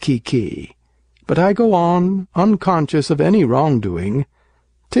quiet, Kiki!" But I go on, unconscious of any wrongdoing.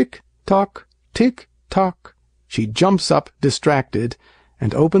 Tick-tock, tick-tock. She jumps up, distracted,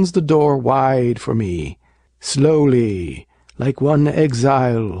 and opens the door wide for me. Slowly, like one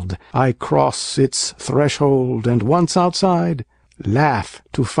exiled, I cross its threshold, and once outside, laugh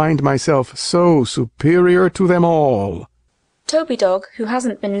to find myself so superior to them all. Toby-Dog, who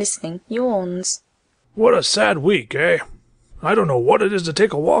hasn't been listening, yawns. "What a sad week, eh? I don't know what it is to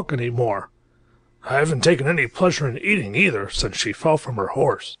take a walk any more. I haven't taken any pleasure in eating either since she fell from her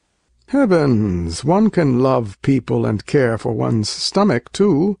horse." Heavens, one can love people and care for one's stomach,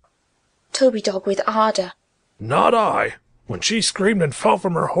 too. Toby-Dog with ardour. "Not I. When she screamed and fell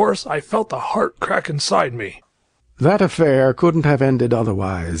from her horse, I felt the heart crack inside me." That affair couldn't have ended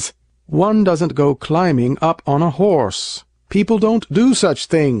otherwise. One doesn't go climbing up on a horse. People don't do such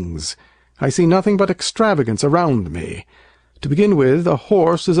things. I see nothing but extravagance around me. To begin with, a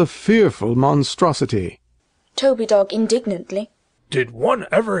horse is a fearful monstrosity. Toby-Dog indignantly. "Did one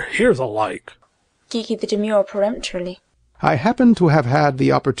ever hear the like?" Kiki-the-Demure peremptorily. I happen to have had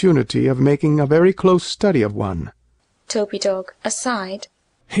the opportunity of making a very close study of one. Toby-Dog aside.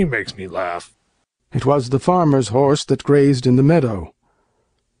 He makes me laugh. It was the farmer's horse that grazed in the meadow.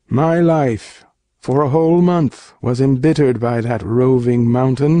 My life, for a whole month, was embittered by that roving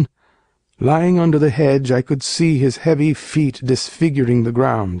mountain. Lying under the hedge, I could see his heavy feet disfiguring the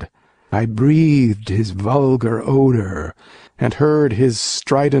ground. I breathed his vulgar odor, and heard his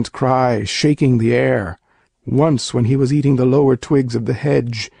strident cry shaking the air. Once, when he was eating the lower twigs of the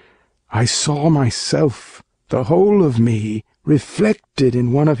hedge, I saw myself, the whole of me, reflected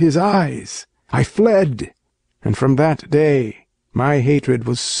in one of his eyes. I fled, and from that day my hatred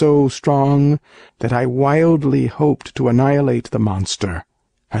was so strong that I wildly hoped to annihilate the monster.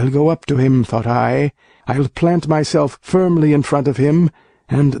 I'll go up to him, thought I. I'll plant myself firmly in front of him,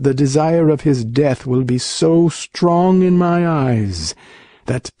 and the desire of his death will be so strong in my eyes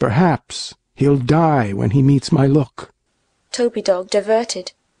that perhaps he'll die when he meets my look. Toby-Dog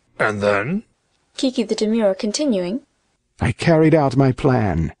diverted. "And then?" Kiki-the-Demure continuing. I carried out my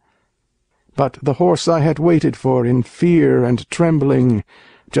plan. But the horse I had waited for in fear and trembling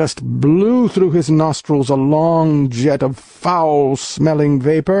just blew through his nostrils a long jet of foul-smelling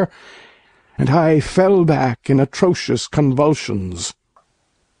vapor, and I fell back in atrocious convulsions.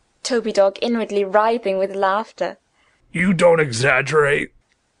 Toby-Dog inwardly writhing with laughter. "You don't exaggerate."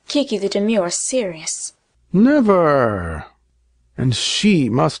 Kiki-the-Demure serious. Never. And she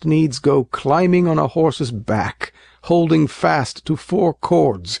must needs go climbing on a horse's back, holding fast to 4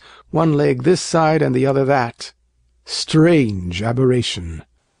 cords, one leg this side and the other that. Strange aberration.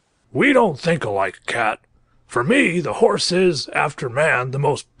 We don't think alike, Cat. For me, the horse is, after man, the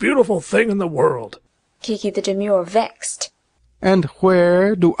most beautiful thing in the world. Kiki-the-Demure vexed. And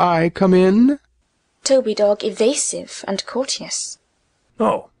where do I come in? Toby-Dog evasive and courteous.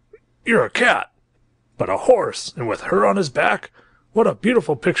 No, you're a cat. But a horse, and with her on his back, what a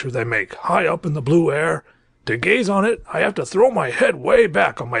beautiful picture they make, high up in the blue air. To gaze on it, I have to throw my head way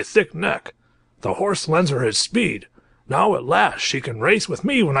back on my thick neck. The horse lends her his speed. Now at last she can race with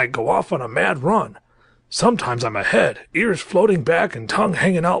me when I go off on a mad run. Sometimes I'm ahead, ears floating back and tongue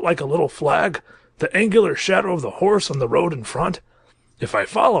hanging out like a little flag, the angular shadow of the horse on the road in front. If I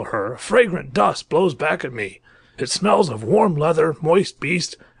follow her, a fragrant dust blows back at me. It smells of warm leather, moist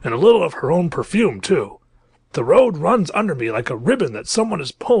beast, and a little of her own perfume, too. The road runs under me like a ribbon that someone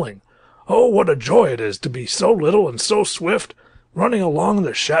is pulling. Oh, what a joy it is to be so little and so swift, running along in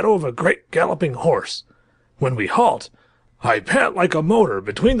the shadow of a great galloping horse. When we halt, I pant like a motor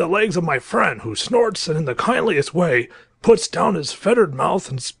between the legs of my friend, who snorts and in the kindliest way puts down his fettered mouth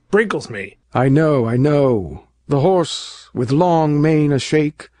and sprinkles me. I know. The horse with long mane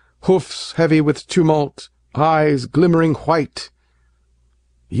a-shake, hoofs heavy with tumult, eyes glimmering white.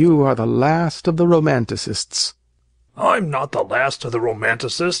 You are the last of the romanticists. I'm not the last of the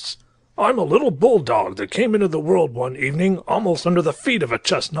romanticists. I'm a little bulldog that came into the world one evening almost under the feet of a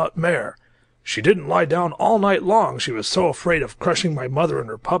chestnut mare. She didn't lie down all night long, she was so afraid of crushing my mother and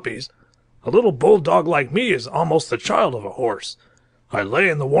her puppies. A little bulldog like me is almost the child of a horse. I lay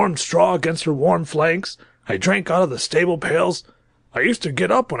in the warm straw against her warm flanks. I drank out of the stable pails. I used to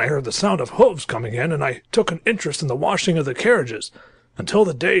get up when I heard the sound of hooves coming in, and I took an interest in the washing of the carriages, until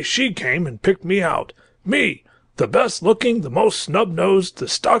the day she came and picked me out. Me, the best-looking, the most snub-nosed, the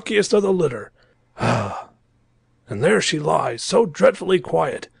stockiest of the litter. And there she lies, so dreadfully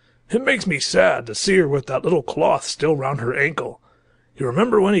quiet. It makes me sad to see her with that little cloth still round her ankle. You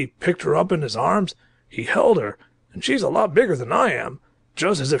remember when he picked her up in his arms? He held her, and she's a lot bigger than I am,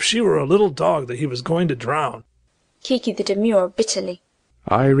 just as if she were a little dog that he was going to drown. Kiki-the-Demure bitterly.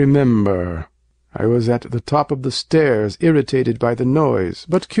 I remember. I was at the top of the stairs, irritated by the noise,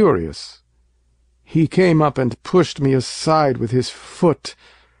 but curious. He came up and pushed me aside with his foot,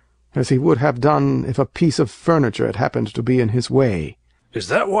 as he would have done if a piece of furniture had happened to be in his way. Is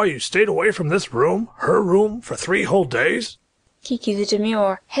that why you stayed away from this room, her room, for 3 whole days?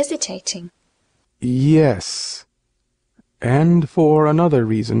 Kiki-the-Demure hesitating. Yes. And for another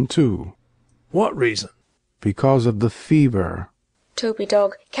reason, too. What reason? Because of the fever.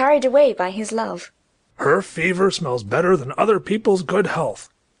 Toby-Dog carried away by his love. Her fever smells better than other people's good health.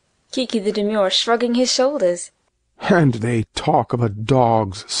 Kiki-the-Demure shrugging his shoulders. And they talk of a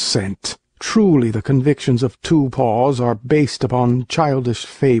dog's scent. Truly the convictions of Two Paws are based upon childish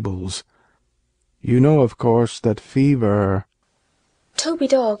fables. You know, of course, that fever...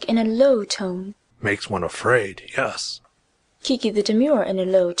 Toby-Dog in a low tone. Makes one afraid, yes. Kiki-the-Demure in a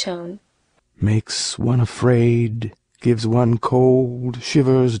low tone. Makes one afraid, gives one cold,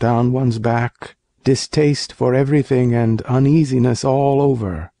 shivers down one's back, distaste for everything and uneasiness all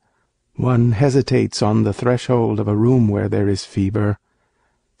over. One hesitates on the threshold of a room where there is fever,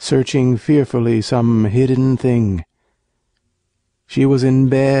 searching fearfully some hidden thing. She was in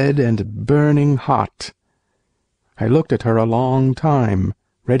bed and burning hot. I looked at her a long time,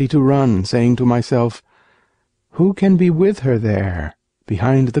 ready to run, saying to myself, who can be with her there,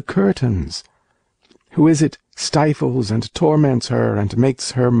 behind the curtains? Who is it stifles and torments her and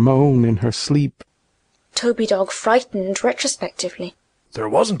makes her moan in her sleep? Toby-Dog frightened retrospectively. There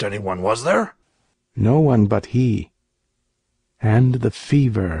wasn't anyone, was there? No one but he. And the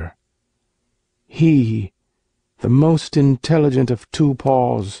fever. He, the most intelligent of Two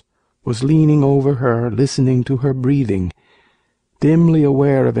Paws, was leaning over her, listening to her breathing, dimly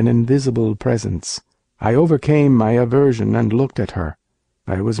aware of an invisible presence. I overcame my aversion and looked at her.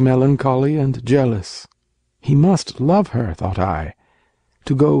 I was melancholy and jealous. He must love her, thought I,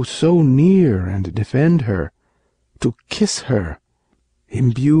 to go so near and defend her, to kiss her,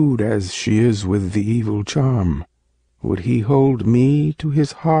 imbued as she is with the evil charm. Would he hold me to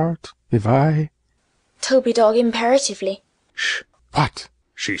his heart if I... Toby-Dog imperatively. Shh. What?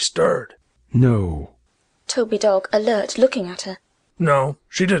 She stirred. No. Toby-Dog alert, looking at her. No,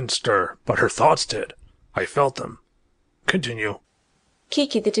 she didn't stir, but her thoughts did. I felt them. Continue.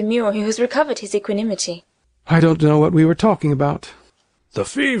 Kiki-the-Demure, who has recovered his equanimity. I don't know what we were talking about. The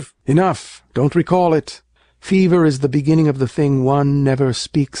fever. Enough. Don't recall it. Fever is the beginning of the thing one never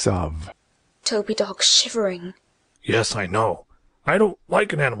speaks of. Toby-Dog shivering. Yes, I know. I don't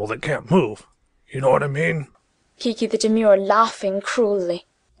like an animal that can't move. You know what I mean? Kiki-the-Demure laughing cruelly.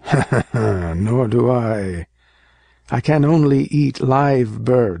 Nor do I. I can only eat live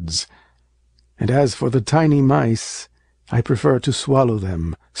birds. And as for the tiny mice, I prefer to swallow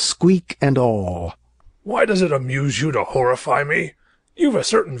them, squeak and all. Why does it amuse you to horrify me? You've a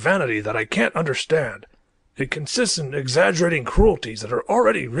certain vanity that I can't understand. It consists in exaggerating cruelties that are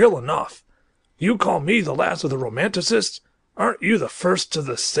already real enough. You call me the last of the romanticists? Aren't you the first of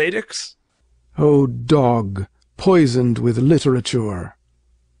the sadics? Oh, dog, poisoned with literature.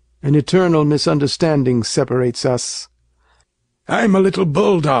 An eternal misunderstanding separates us. I'm a little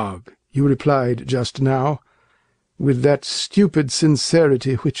bulldog, you replied just now, with that stupid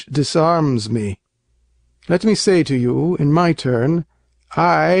sincerity which disarms me. Let me say to you, in my turn,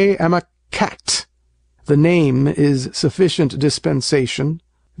 I am a cat. The name is sufficient dispensation.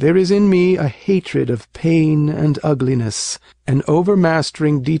 There is in me a hatred of pain and ugliness, an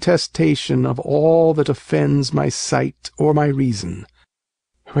overmastering detestation of all that offends my sight or my reason.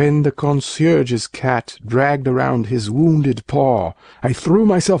 When the concierge's cat dragged around his wounded paw, I threw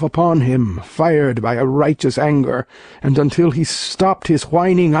myself upon him, fired by a righteous anger, and until he stopped his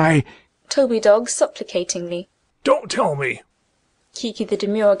whining, Toby-Dog supplicatingly. Don't tell me.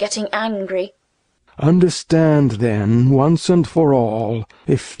 Kiki-the-Demure getting angry. Understand, then, once and for all,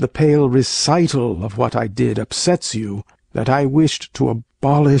 if the pale recital of what I did upsets you, that I wished to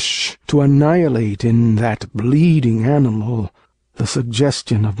abolish, to annihilate in that bleeding animal the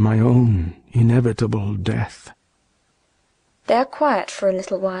suggestion of my own inevitable death. They are quiet for a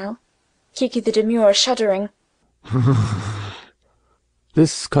little while. Kiki-the-Demure shuddering.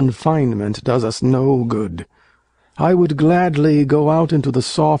 This confinement does us no good. I would gladly go out into the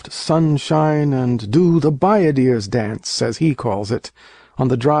soft sunshine and do the Bayadeer's dance, as he calls it, on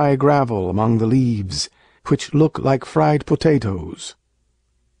the dry gravel among the leaves, which look like fried potatoes.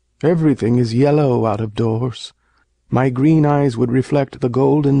 Everything is yellow out of doors. My green eyes would reflect the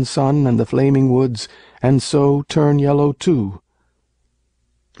golden sun and the flaming woods, and so turn yellow too.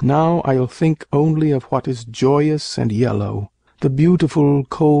 Now I'll think only of what is joyous and yellow, the beautiful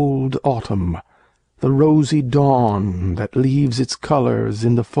cold autumn, the rosy dawn that leaves its colors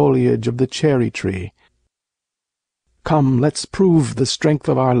in the foliage of the cherry-tree. Come, let's prove the strength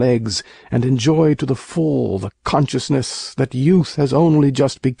of our legs, and enjoy to the full the consciousness that youth has only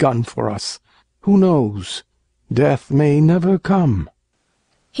just begun for us. Who knows? Death may never come.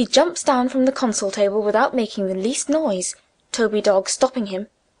 He jumps down from the console table without making the least noise, Toby-Dog stopping him.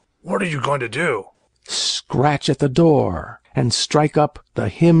 What are you going to do? Scratch at the door, and strike up the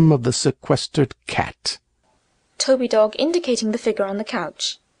hymn of the sequestered cat. Toby-Dog indicating the figure on the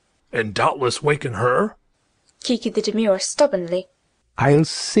couch. And doubtless waken her? Kiki-the-Demure stubbornly. I'll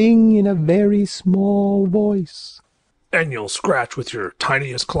sing in a very small voice. And you'll scratch with your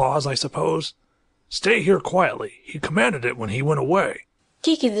tiniest claws, I suppose? Stay here quietly. He commanded it when he went away.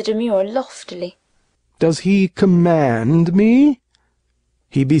 Kiki-the-Demure loftily. Does he command me?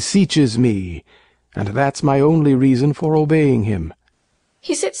 He beseeches me, and that's my only reason for obeying him.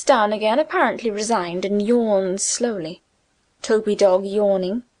 He sits down again, apparently resigned, and yawns slowly. Toby-Dog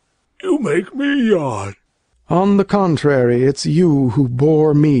yawning. You make me yawn. On the contrary, it's you who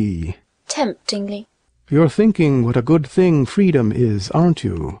bore me. Temptingly. You're thinking what a good thing freedom is, aren't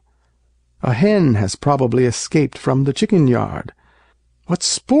you? A hen has probably escaped from the chicken yard. What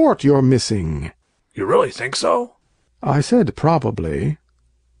sport you're missing! You really think so? I said probably.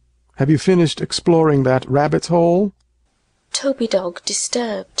 Have you finished exploring that rabbit's hole? Toby-Dog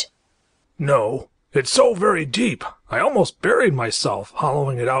disturbed. No, it's so very deep. I almost buried myself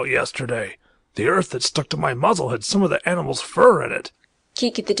hollowing it out yesterday. The earth that stuck to my muzzle had some of the animal's fur in it.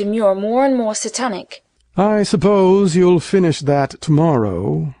 Kiki-the-Demure more and more satanic. I suppose you'll finish that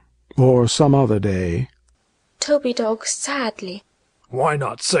tomorrow, or some other day. Toby-Dog sadly. Why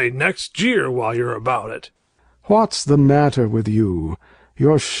not say next year while you're about it? What's the matter with you?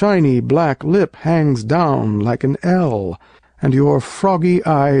 Your shiny black lip hangs down like an L, and your froggy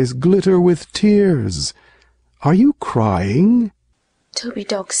eyes glitter with tears. Are you crying?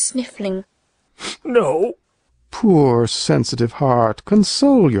 Toby-Dog sniffling. No. Poor sensitive heart,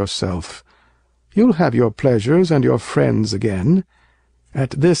 console yourself. You'll have your pleasures and your friends again.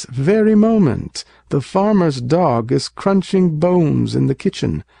 At this very moment the farmer's dog is crunching bones in the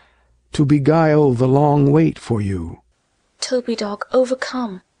kitchen, to beguile the long wait for you. Toby-Dog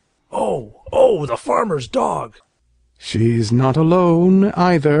overcome. Oh, the farmer's dog. She's not alone,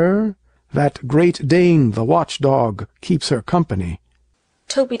 either. That Great Dane, the watchdog, keeps her company.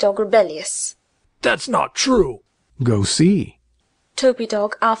 Toby-Dog rebellious. That's not true. Go see.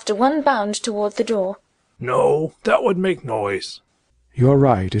 Toby-Dog, after one bound toward the door. No, that would make noise. You're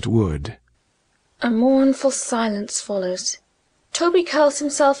right, it would. A mournful silence follows. Toby curls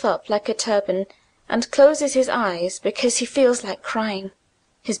himself up like a turban and closes his eyes because he feels like crying.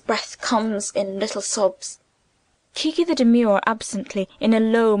 His breath comes in little sobs. Kiki-the-Demure absently in a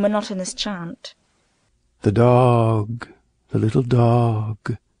low monotonous chant. The dog, the little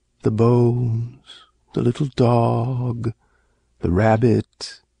dog, the bones, the little dog, the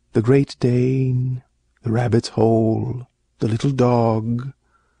rabbit, the Great Dane, the rabbit's hole, the little dog,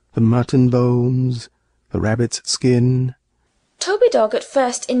 the mutton bones, the rabbit's skin. Toby-Dog at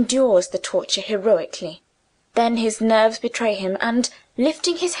first endures the torture heroically. Then his nerves betray him, and,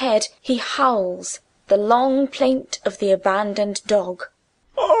 lifting his head, he howls, the long plaint of the abandoned dog.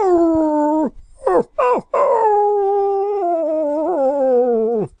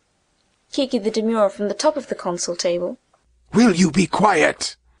 Kiki-the-Demure from the top of the console table. Will you be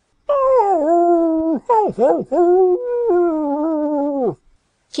quiet?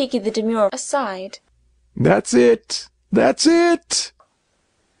 Kiki-the-Demure aside. That's it! That's it!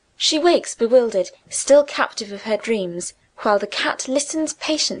 She wakes bewildered, still captive of her dreams, while the cat listens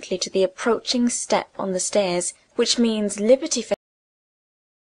patiently to the approaching step on the stairs, which means liberty for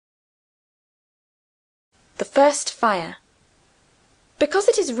the first fire. Because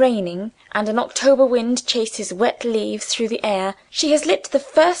it is raining, and an October wind chases wet leaves through the air, she has lit the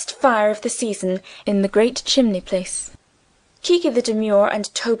first fire of the season in the great chimney place. Kiki-the-Demure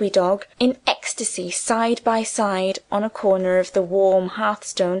and Toby-Dog, in ecstasy side by side on a corner of the warm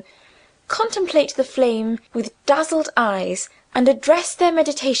hearthstone, contemplate the flame with dazzled eyes and address their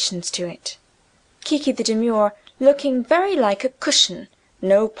meditations to it. Kiki-the-Demure looking very like a cushion,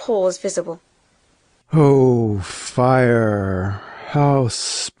 no pores visible. Oh, fire, how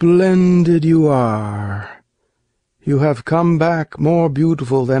splendid you are! You have come back more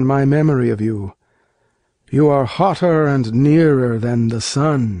beautiful than my memory of you. You are hotter and nearer than the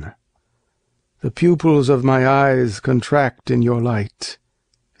sun. The pupils of my eyes contract in your light.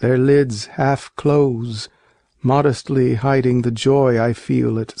 Their lids half close, modestly hiding the joy I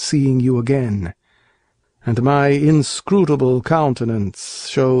feel at seeing you again. And my inscrutable countenance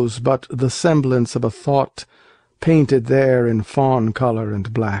shows but the semblance of a thought painted there in fawn color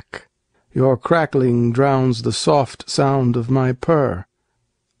and black. Your crackling drowns the soft sound of my purr.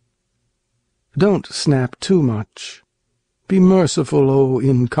 Don't snap too much. Be merciful, O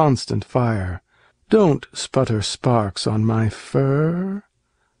inconstant fire. Don't sputter sparks on my fur.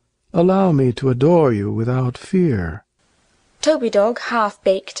 Allow me to adore you without fear. Toby-Dog,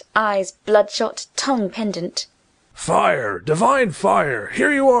 half-baked, eyes bloodshot, tongue pendant. Fire, divine fire,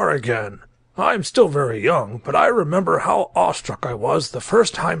 here you are again. I'm still very young, but I remember how awestruck I was the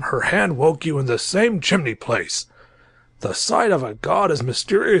first time her hand woke you in the same chimney place. The sight of a god as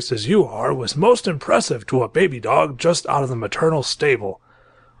mysterious as you are was most impressive to a baby dog just out of the maternal stable.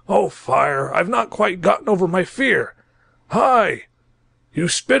 Oh, Fire, I've not quite gotten over my fear. Hi! You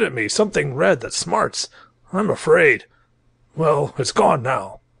spit at me something red that smarts. I'm afraid. Well, it's gone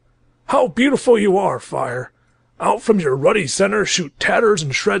now. How beautiful you are, Fire! Out from your ruddy center shoot tatters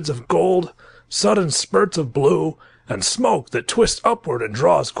and shreds of gold, sudden spurts of blue, and smoke that twists upward and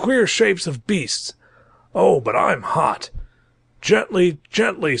draws queer shapes of beasts. Oh, but I'm hot. Gently,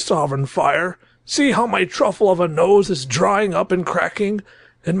 gently, sovereign Fire. See how my truffle of a nose is drying up and cracking,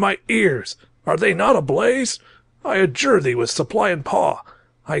 and my ears, are they not ablaze? I adjure thee with suppliant paw.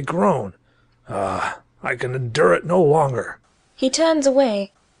 I groan. I can endure it no longer. He turns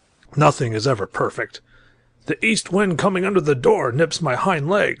away. Nothing is ever perfect. The east wind coming under the door nips my hind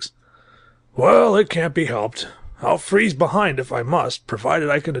legs. Well, it can't be helped. I'll freeze behind if I must, provided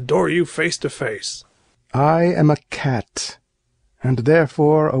I can adore you face to face. I am a cat, and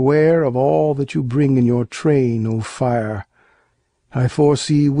therefore aware of all that you bring in your train, O Fire. I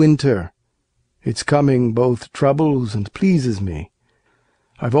foresee winter. Its coming both troubles and pleases me.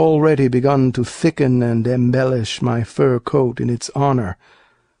 I've already begun to thicken and embellish my fur coat in its honor.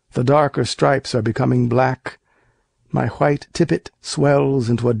 The darker stripes are becoming black. My white tippet swells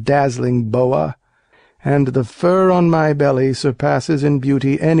into a dazzling boa, and the fur on my belly surpasses in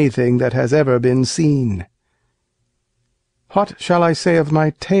beauty anything that has ever been seen. What shall I say of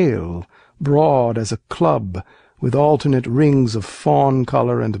my tail, broad as a club, with alternate rings of fawn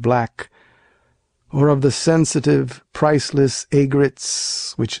color and black, or of the sensitive, priceless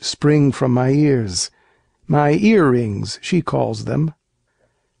aigrettes which spring from my ears, my ear-rings, she calls them?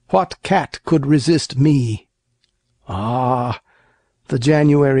 What cat could resist me? Ah, the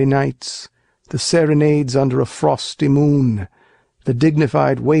January nights, the serenades under a frosty moon, the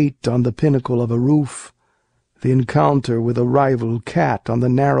dignified wait on the pinnacle of a roof, the encounter with a rival cat on the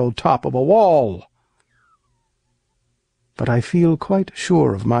narrow top of a wall. But I feel quite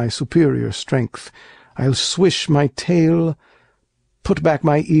sure of my superior strength. I'll swish my tail, put back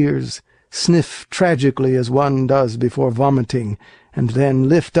my ears, sniff tragically as one does before vomiting, and then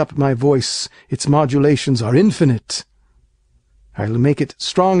lift up my voice. Its modulations are infinite. I'll make it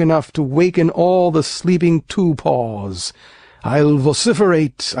strong enough to waken all the sleeping two-paws. I'll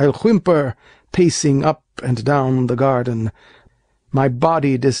vociferate, I'll whimper, pacing up and down the garden, my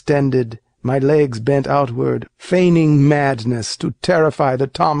body distended, my legs bent outward, feigning madness to terrify the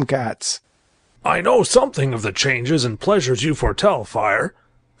tomcats. I know something of the changes and pleasures you foretell, Fire,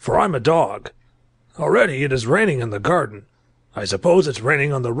 for I'm a dog. Already it is raining in the garden. I suppose it's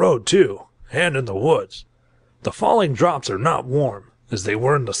raining on the road, too, and in the woods. The falling drops are not warm, as they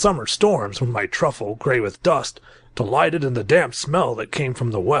were in the summer storms when my truffle, gray with dust, delighted in the damp smell that came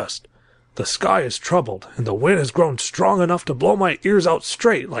from the west. The sky is troubled, and the wind has grown strong enough to blow my ears out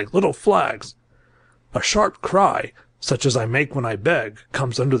straight like little flags. A sharp cry, such as I make when I beg,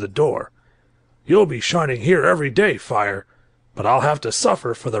 comes under the door. You'll be shining here every day, Fire, but I'll have to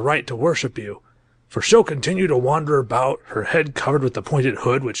suffer for the right to worship you, for she'll continue to wander about, her head covered with the pointed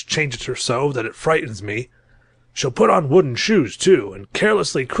hood which changes her so that it frightens me. She'll put on wooden shoes, too, and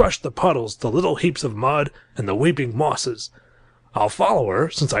carelessly crush the puddles, the little heaps of mud, and the weeping mosses. I'll follow her,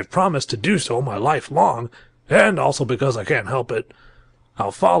 since I've promised to do so my life long, and also because I can't help it.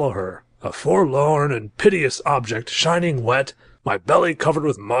 I'll follow her, a forlorn and piteous object, shining wet, my belly covered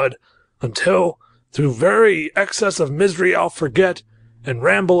with mud, until, through very excess of misery, I'll forget, and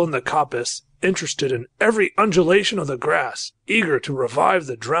ramble in the coppice, interested in every undulation of the grass, eager to revive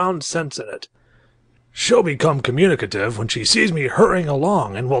the drowned sense in it. She'll become communicative when she sees me hurrying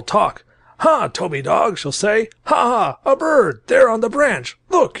along, and will talk. "Ha, Toby-Dog," she'll say. "Ha, ha, a bird, there on the branch.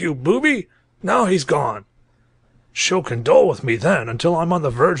 Look, you booby. Now he's gone." She'll condole with me then until I'm on the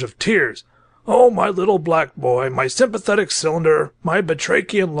verge of tears. "Oh, my little black boy, my sympathetic cylinder, my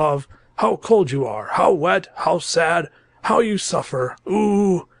batrachian love, how cold you are, how wet, how sad, how you suffer,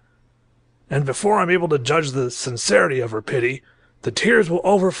 ooh." And before I'm able to judge the sincerity of her pity, the tears will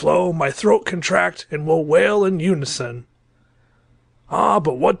overflow, my throat contract, and will wail in unison. Ah,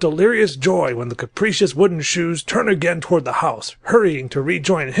 but what delirious joy when the capricious wooden shoes turn again toward the house, hurrying to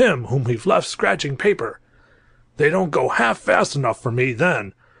rejoin him whom we've left scratching paper. They don't go half fast enough for me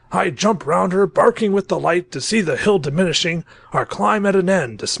then. I jump round her, barking with delight to see the hill diminishing, our climb at an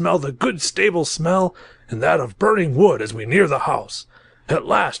end, to smell the good stable smell, and that of burning wood as we near the house. At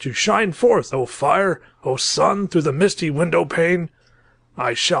last you shine forth, O fire, O sun, through the misty window-pane.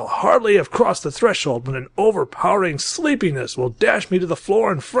 I shall hardly have crossed the threshold when an overpowering sleepiness will dash me to the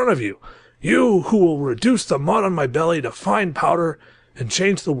floor in front of you, you who will reduce the mud on my belly to fine powder and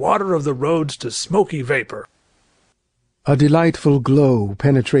change the water of the roads to smoky vapor. A delightful glow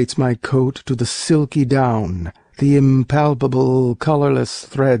penetrates my coat to the silky down, the impalpable, colorless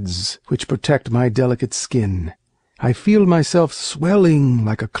threads which protect my delicate skin. I feel myself swelling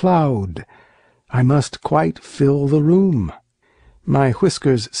like a cloud. I must quite fill the room. My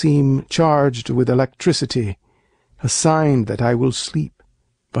whiskers seem charged with electricity, a sign that I will sleep.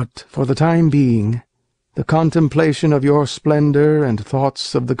 But for the time being, the contemplation of your splendor and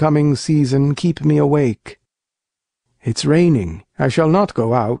thoughts of the coming season keep me awake. It's raining. I shall not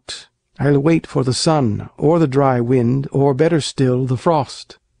go out. I'll wait for the sun, or the dry wind, or better still, the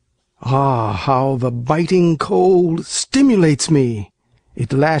frost. Ah, how the biting cold stimulates me!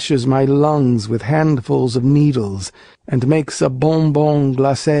 It lashes my lungs with handfuls of needles, and makes a bonbon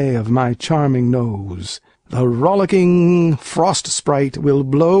glacé of my charming nose. The rollicking frost sprite will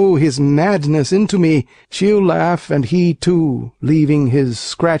blow his madness into me. She'll laugh, and he too, leaving his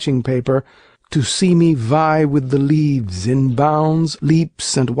scratching paper, to see me vie with the leaves in bounds,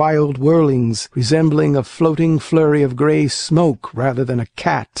 leaps, and wild whirlings, resembling a floating flurry of grey smoke rather than a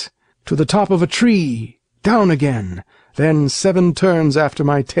cat. To the top of a tree, down again, then 7 turns after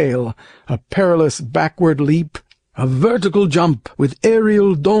my tail, a perilous backward leap, a vertical jump with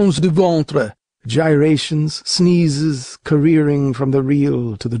aerial danse du ventre, gyrations, sneezes, careering from the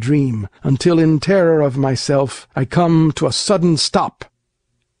real to the dream, until in terror of myself I come to a sudden stop.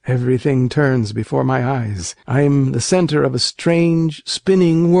 Everything turns before my eyes. I am the center of a strange,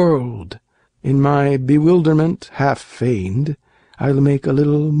 spinning world. In my bewilderment, half feigned, I'll make a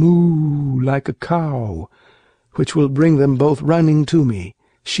little moo like a cow, which will bring them both running to me,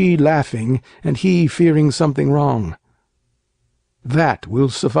 she laughing, and he fearing something wrong. That will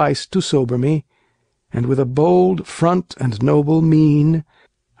suffice to sober me, and with a bold front and noble mien,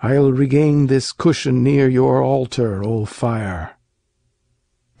 I'll regain this cushion near your altar, O fire.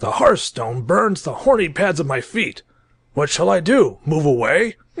 The hearthstone burns the horny pads of my feet. What shall I do? Move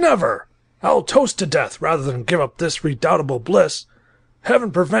away? Never! I'll toast to death rather than give up this redoubtable bliss. Heaven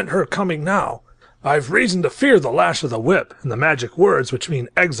prevent her coming now. I've reason to fear the lash of the whip and the magic words which mean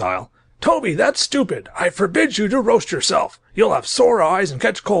exile. Toby, that's stupid. I forbid you to roast yourself. You'll have sore eyes and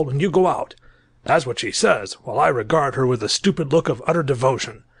catch cold when you go out. That's what she says, while I regard her with a stupid look of utter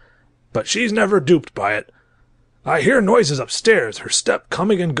devotion. But she's never duped by it. I hear noises upstairs, her step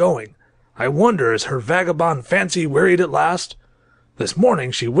coming and going. I wonder, is her vagabond fancy wearied at last? This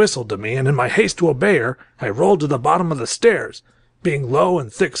morning she whistled to me, and in my haste to obey her, I rolled to the bottom of the stairs, being low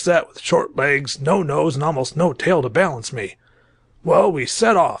and thick-set, with short legs, no nose, and almost no tail to balance me. Well, we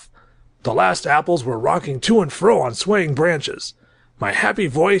set off. The last apples were rocking to and fro on swaying branches. My happy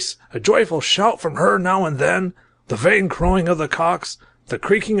voice, a joyful shout from her now and then, the vain crowing of the cocks, the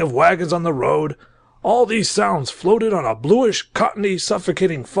creaking of wagons on the road, all these sounds floated on a bluish, cottony,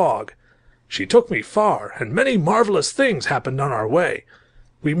 suffocating fog. She took me far, and many marvelous things happened on our way.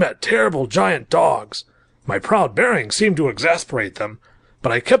 We met terrible giant dogs. My proud bearing seemed to exasperate them,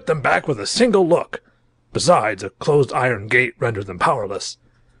 but I kept them back with a single look. Besides, a closed iron gate rendered them powerless.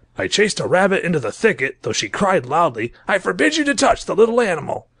 I chased a rabbit into the thicket, though she cried loudly, "I forbid you to touch the little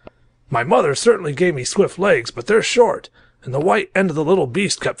animal." My mother certainly gave me swift legs, but they're short, and the white end of the little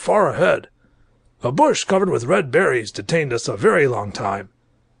beast kept far ahead. A bush covered with red berries detained us a very long time.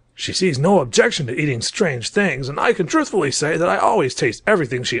 She sees no objection to eating strange things, and I can truthfully say that I always taste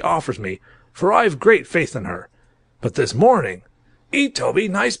everything she offers me, for I've great faith in her. But this morning— "Eat, Toby,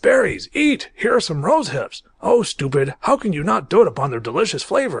 nice berries! Eat! Here are some rose hips! Oh, stupid, how can you not dote upon their delicious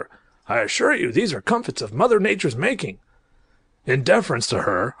flavor? I assure you these are comfits of Mother Nature's making." In deference to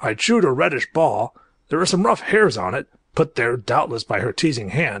her, I chewed a reddish ball. There were some rough hairs on it, put there doubtless by her teasing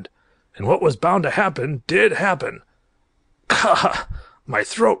hand, and what was bound to happen did happen. Gah! My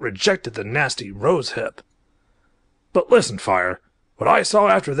throat rejected the nasty rose hip. But listen, Fire, what I saw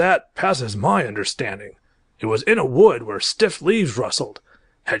after that passes my understanding. It was in a wood where stiff leaves rustled.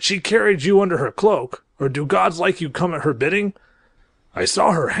 Had she carried you under her cloak, or do gods like you come at her bidding? I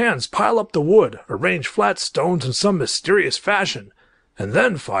saw her hands pile up the wood, arrange flat stones in some mysterious fashion, and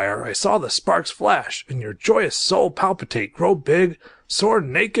then, Fire, I saw the sparks flash, and your joyous soul palpitate, grow big, soar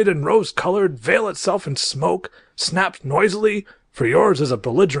naked and rose-colored, veil itself in smoke, snap noisily, for yours is a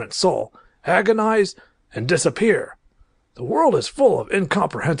belligerent soul, agonize, and disappear. The world is full of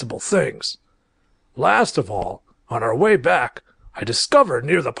incomprehensible things. Last of all, on our way back, I discovered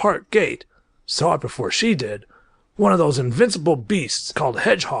near the park gate, saw it before she did, one of those invincible beasts called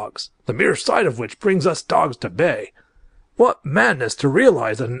hedgehogs, the mere sight of which brings us dogs to bay. What madness to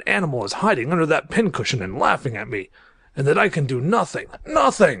realize that an animal is hiding under that pincushion and laughing at me, and that I can do nothing,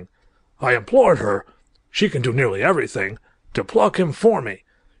 nothing! I implored her, she can do nearly everything, to pluck him for me.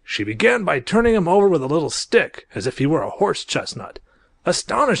 She began by turning him over with a little stick, as if he were a horse-chestnut.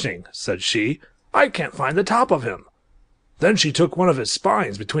 "Astonishing," said she, "I can't find the top of him." Then she took one of his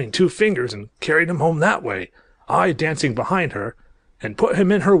spines between 2 fingers and carried him home that way, I dancing behind her, and put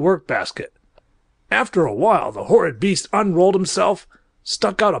him in her work-basket. After a while the horrid beast unrolled himself,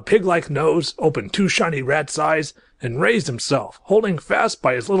 stuck out a pig-like nose, opened 2 shiny rat's eyes, and raised himself, holding fast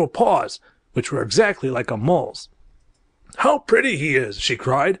by his little paws, which were exactly like a mole's. "How pretty he is!" she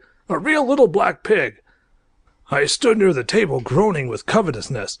cried. "A real little black pig." I stood near the table groaning with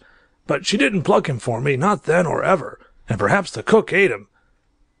covetousness, but she didn't pluck him for me, not then or ever, and perhaps the cook ate him.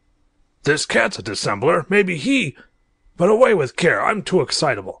 This cat's a dissembler, maybe he— But away with care, I'm too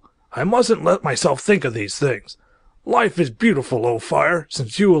excitable. I mustn't let myself think of these things. Life is beautiful, O Fire,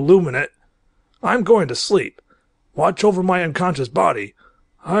 since you illumine it. I'm going to sleep. Watch over my unconscious body.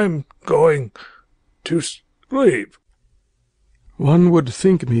 I'm going to sleep. One would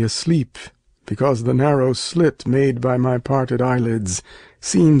think me asleep, because the narrow slit made by my parted eyelids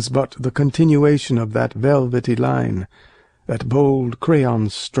seems but the continuation of that velvety line, that bold crayon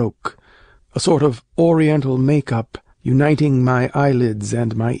stroke, a sort of oriental make-up uniting my eyelids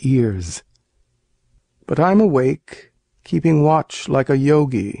and my ears. But I'm awake, keeping watch like a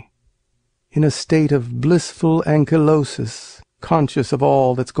yogi, in a state of blissful ankylosis, conscious of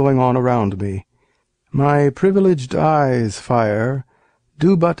all that's going on around me. My privileged eyes, Fire,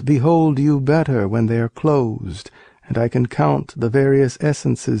 do but behold you better when they are closed, and I can count the various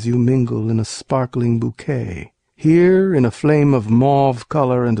essences you mingle in a sparkling bouquet. Here, in a flame of mauve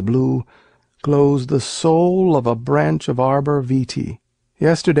color and blue, glows the soul of a branch of arbor vitae.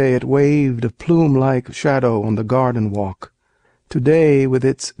 Yesterday it waved a plume-like shadow on the garden walk. Today, with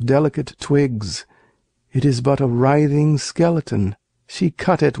its delicate twigs, it is but a writhing skeleton. She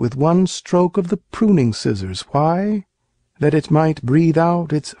cut it with one stroke of the pruning scissors. Why? that it might breathe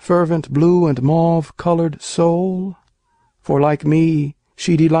out its fervent blue and mauve-colored soul? For like me,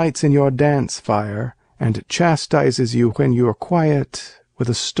 she delights in your dance, fire, and chastises you when you're quiet with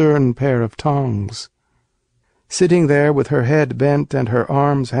a stern pair of tongs. Sitting there with her head bent and her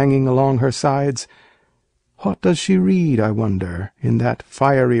arms hanging along her sides, what does she read, I wonder, in that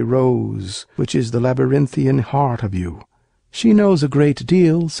fiery rose, which is the labyrinthian heart of you? She knows a great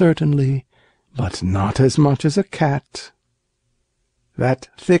deal, certainly, but not as much as a cat. That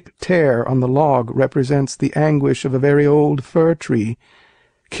thick tear on the log represents the anguish of a very old fir-tree,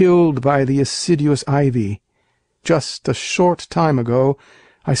 killed by the assiduous ivy. Just a short time ago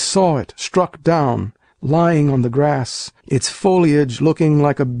I saw it struck down, lying on the grass, its foliage looking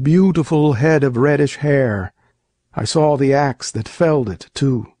like a beautiful head of reddish hair. I saw the axe that felled it,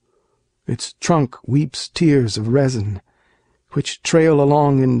 too. Its trunk weeps tears of resin, which trail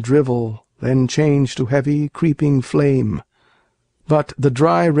along in drivel, then change to heavy, creeping flame. But the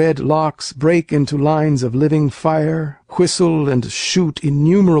dry red locks break into lines of living fire, whistle and shoot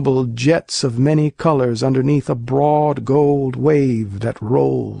innumerable jets of many colors underneath a broad gold wave that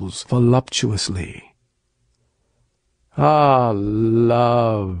rolls voluptuously. Ah,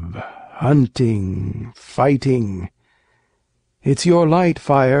 love, hunting, fighting! It's your light,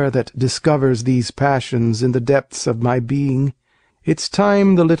 fire, that discovers these passions in the depths of my being. It's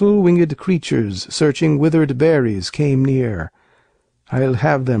time the little winged creatures searching withered berries came near. I'll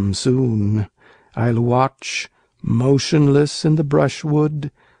have them soon. I'll watch, motionless in the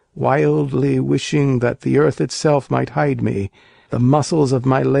brushwood, wildly wishing that the earth itself might hide me, the muscles of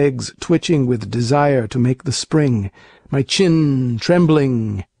my legs twitching with desire to make the spring, my chin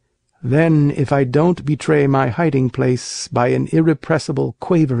trembling. Then, if I don't betray my hiding-place by an irrepressible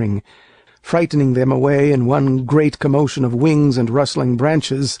quavering, frightening them away in one great commotion of wings and rustling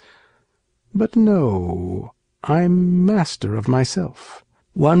branches. But no, I'm master of myself.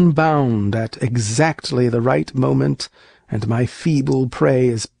 One bound at exactly the right moment, and my feeble prey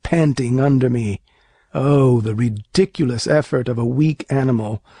is panting under me. Oh, the ridiculous effort of a weak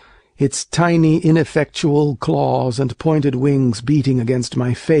animal, its tiny ineffectual claws and pointed wings beating against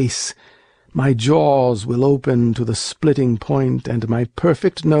my face. My jaws will open to the splitting point, and my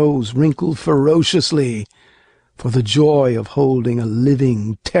perfect nose wrinkle ferociously, for the joy of holding a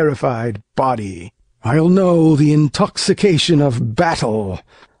living, terrified body. I'll know the intoxication of battle.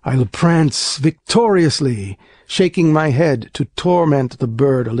 I'll prance victoriously, shaking my head to torment the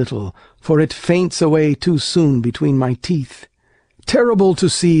bird a little, for it faints away too soon between my teeth. Terrible to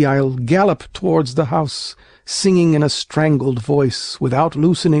see, I'll gallop towards the house, singing in a strangled voice, without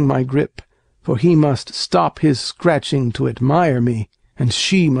loosening my grip, for he must stop his scratching to admire me, and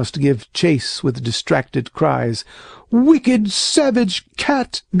she must give chase with distracted cries. "Wicked, savage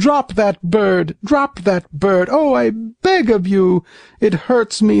cat! Drop that bird! Drop that bird! Oh, I beg of you! It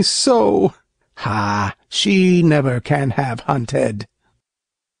hurts me so!" Ha! She never can have hunted.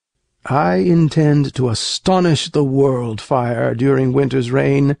 I intend to astonish the world, fire, during winter's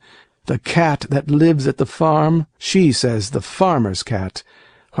reign. The cat that lives at the farm, she says the farmer's cat,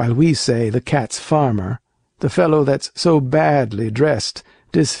 while we say the cat's farmer, the fellow that's so badly dressed,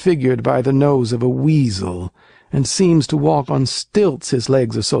 disfigured by the nose of a weasel, and seems to walk on stilts, his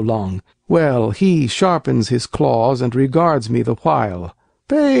legs are so long. Well, he sharpens his claws and regards me the while.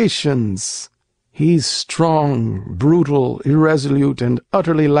 Patience! He's strong, brutal, irresolute, and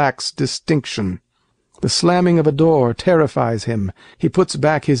utterly lacks distinction. The slamming of a door terrifies him. He puts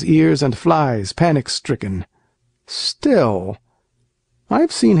back his ears and flies, panic-stricken. Still,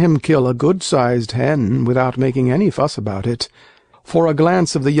 I've seen him kill a good-sized hen without making any fuss about it, for a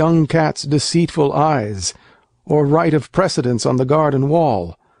glance of the young cat's deceitful eyes, or right of precedence on the garden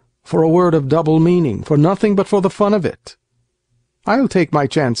wall, for a word of double meaning, for nothing but for the fun of it. I'll take my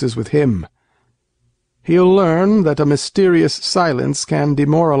chances with him. He'll learn that a mysterious silence can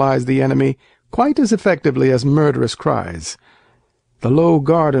demoralize the enemy quite as effectively as murderous cries. The low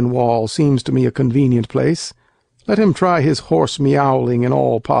garden wall seems to me a convenient place. Let him try his hoarse meowling in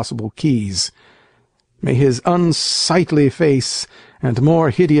all possible keys. May his unsightly face and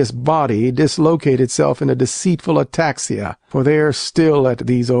more hideous body dislocate itself in a deceitful ataxia, for they're still at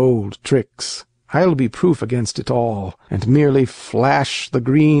these old tricks. I'll be proof against it all, and merely flash the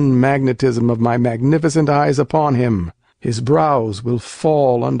green magnetism of my magnificent eyes upon him. His brows will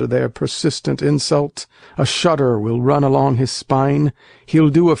fall under their persistent insult, a shudder will run along his spine, he'll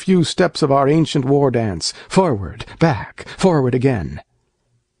do a few steps of our ancient war dance, forward, back, forward again.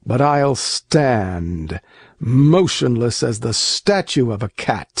 But I'll stand, motionless as the statue of a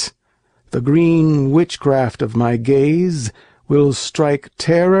cat. The green witchcraft of my gaze will strike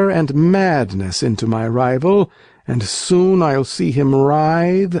terror and madness into my rival, and soon I'll see him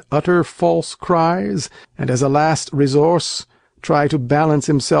writhe, utter false cries, and as a last resource try to balance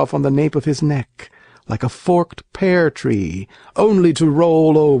himself on the nape of his neck, like a forked pear-tree, only to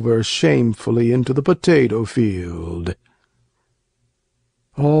roll over shamefully into the potato field.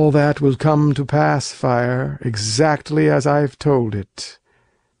 All that will come to pass, Fire, exactly as I've told it.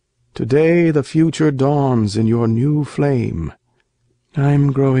 Today the future dawns in your new flame.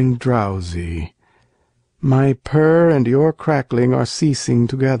 I'm growing drowsy. My purr and your crackling are ceasing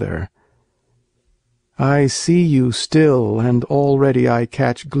together. I see you still, and already I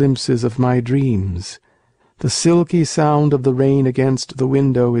catch glimpses of my dreams. The silky sound of the rain against the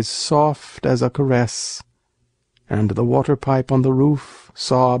window is soft as a caress, and the water-pipe on the roof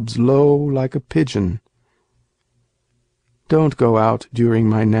sobs low like a pigeon. Don't go out during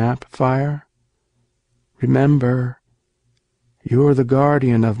my nap, Fire. Remember, you're the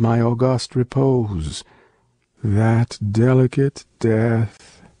guardian of my august repose, that delicate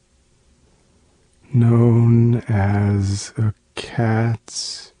death known as a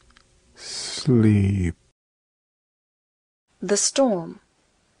cat's sleep. The storm.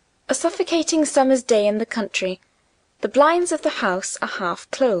 A suffocating summer's day in the country. The blinds of the house are half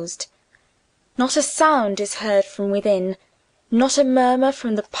closed. Not a sound is heard from within, not a murmur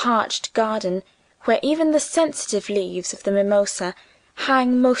from the parched garden, where even the sensitive leaves of the mimosa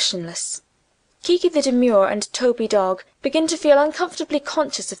hang motionless. Kiki-the-Demure and Toby-Dog begin to feel uncomfortably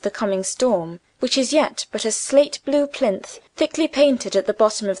conscious of the coming storm, which is yet but a slate-blue plinth thickly painted at the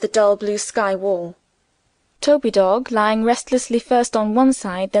bottom of the dull blue sky wall. Toby-Dog lying restlessly first on one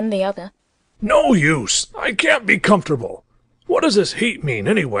side, then the other. No use! I can't be comfortable. What does this heat mean,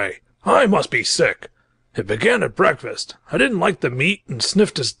 anyway? I must be sick. It began at breakfast. I didn't like the meat and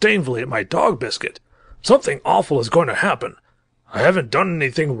sniffed disdainfully at my dog biscuit. Something awful is going to happen. I haven't done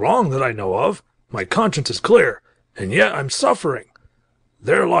anything wrong that I know of. My conscience is clear, and yet I'm suffering.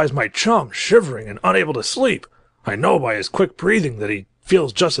 There lies my chum, shivering and unable to sleep. I know by his quick breathing that he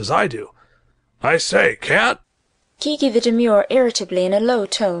feels just as I do. I say, cat? Kiki-the-Demure irritably in a low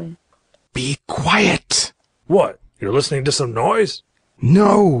tone. Be quiet! What, you're listening to some noise?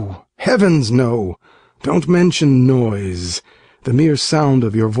 No! Heavens, no! Don't mention noise. The mere sound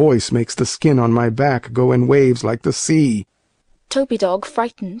of your voice makes the skin on my back go in waves like the sea. Toby-Dog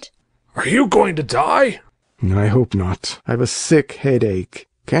frightened. Are you going to die? I hope not. I've a sick headache.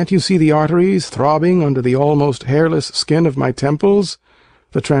 Can't you see the arteries throbbing under the almost hairless skin of my temples?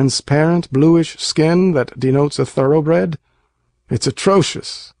 The transparent bluish skin that denotes a thoroughbred? It's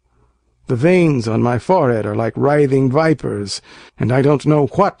atrocious. The veins on my forehead are like writhing vipers, and I don't know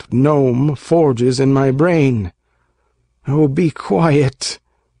what gnome forges in my brain. Oh, be quiet,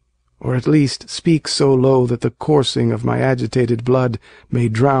 or at least speak so low that the coursing of my agitated blood may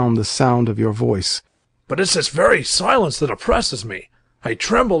drown the sound of your voice. But it's this very silence that oppresses me. I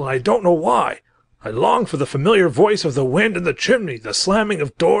tremble, and I don't know why. I long for the familiar voice of the wind in the chimney, the slamming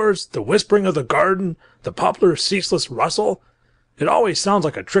of doors, the whispering of the garden, the poplar's ceaseless rustle. It always sounds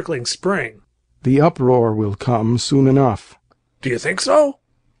like a trickling spring. The uproar will come soon enough. Do you think so?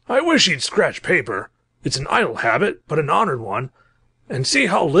 I wish he'd scratch paper. It's an idle habit, but an honored one. And see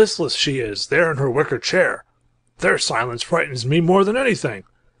how listless she is, there in her wicker chair. Their silence frightens me more than anything.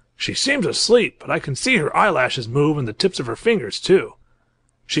 She seems asleep, but I can see her eyelashes move and the tips of her fingers, too.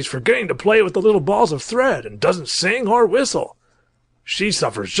 She's forgetting to play with the little balls of thread, and doesn't sing or whistle. She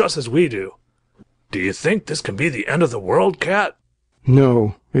suffers just as we do. Do you think this can be the end of the world, Cat?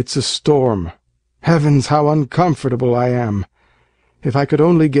 No, it's a storm. Heavens, how uncomfortable I am. If I could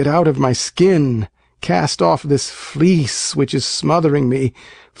only get out of my skin, cast off this fleece which is smothering me,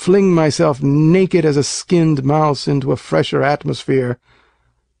 fling myself naked as a skinned mouse into a fresher atmosphere.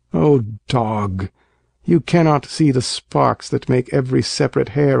 Oh, dog, you cannot see the sparks that make every separate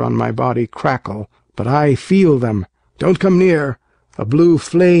hair on my body crackle, but I feel them. Don't come near. A blue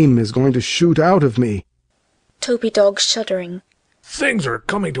flame is going to shoot out of me. Toby-Dog shuddering. Things are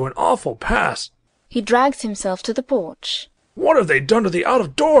coming to an awful pass. He drags himself to the porch. What have they done to the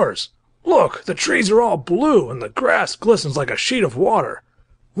out-of-doors? Look, the trees are all blue, and the grass glistens like a sheet of water.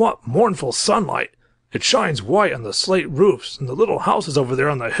 What mournful sunlight! It shines white on the slate roofs, and the little houses over there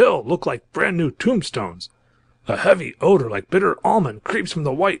on the hill look like brand-new tombstones. A heavy odor like bitter almond creeps from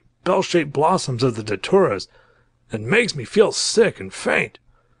the white, bell-shaped blossoms of the daturas, and makes me feel sick and faint.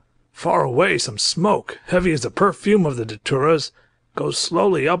 Far away, some smoke, heavy as the perfume of the daturas, goes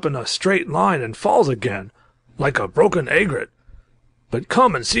slowly up in a straight line and falls again, like a broken agate. But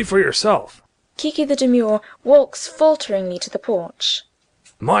come and see for yourself. Kiki-the-Demure walks falteringly to the porch.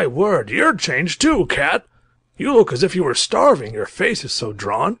 My word, you're changed too, Cat. You look as if you were starving, your face is so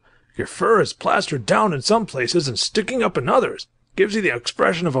drawn. Your fur is plastered down in some places and sticking up in others. Gives you the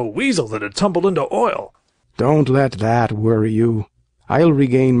expression of a weasel that had tumbled into oil. Don't let that worry you. I'll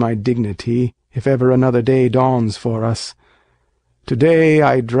regain my dignity if ever another day dawns for us. Today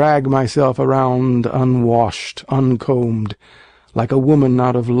I drag myself around unwashed, uncombed, like a woman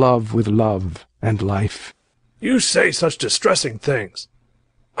out of love with love and life. You say such distressing things.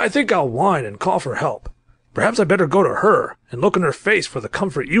 I think I'll whine and call for help. Perhaps I'd better go to her and look in her face for the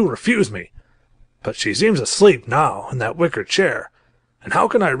comfort you refuse me. But she seems asleep now in that wicker chair, and how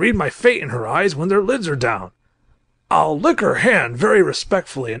can I read my fate in her eyes when their lids are down? I'll lick her hand very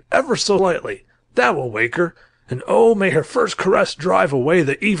respectfully and ever so lightly. That will wake her, and oh, may her first caress drive away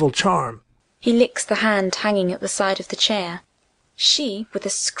the evil charm. He licks the hand hanging at the side of the chair. She, with a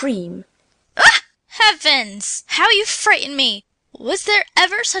scream, Ah! Heavens! How you frighten me! Was there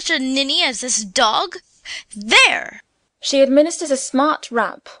ever such a ninny as this dog? There! She administers a smart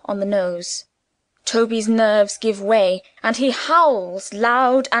rap on the nose. Toby's nerves give way, and he howls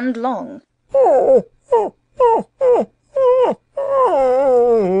loud and long.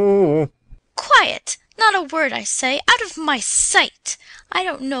 Quiet! Not a word, I say, out of my sight! I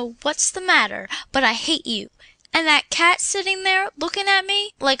don't know what's the matter, but I hate you. And that cat sitting there, looking at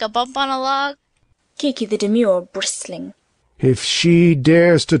me, like a bump on a log. Kiki-the-Demure bristling. If she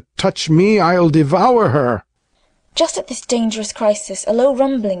dares to touch me, I'll devour her. Just at this dangerous crisis, a low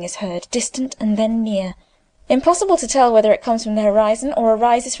rumbling is heard, distant and then near. Impossible to tell whether it comes from the horizon or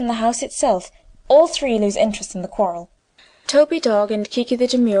arises from the house itself. All three lose interest in the quarrel. Toby-Dog and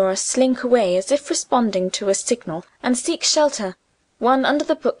Kiki-the-Demure slink away as if responding to a signal, and seek shelter, one under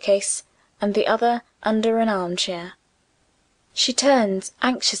the bookcase and the other under an armchair. She turns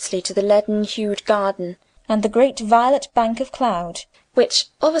anxiously to the leaden-hued garden and the great violet bank of cloud, which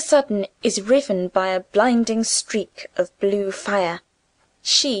of a sudden is riven by a blinding streak of blue fire.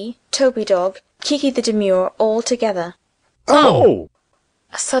 She, Toby-Dog, Kiki-the-Demure all together. Oh!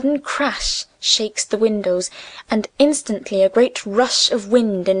 A sudden crash shakes the windows, and instantly a great rush of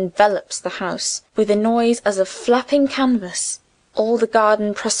wind envelops the house, with a noise as of flapping canvas. All the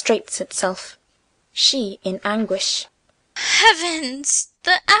garden prostrates itself. She in anguish. Heavens!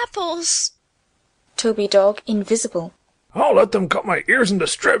 The apples! Toby-Dog invisible. I'll let them cut my ears into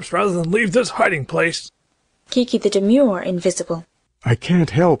strips rather than leave this hiding place. Kiki-the-Demure invisible. I can't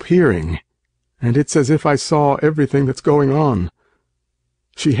help hearing, and it's as if I saw everything that's going on.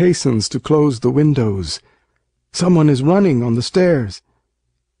 She hastens to close the windows. Someone is running on the stairs.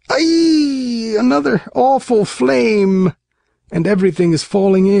 Aye! Another awful flame! And everything is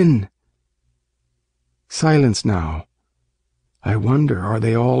falling in. Silence now. I wonder, are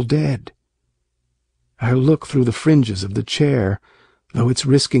they all dead? I'll look through the fringes of the chair, though it's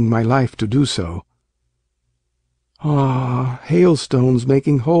risking my life to do so. Ah, hailstones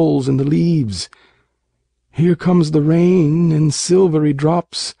making holes in the leaves. Here comes the rain in silvery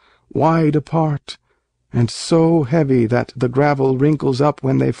drops, wide apart, and so heavy that the gravel wrinkles up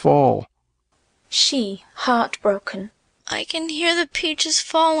when they fall. She, heartbroken. I can hear the peaches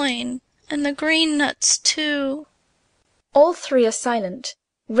falling, and the green nuts too. All three are silent.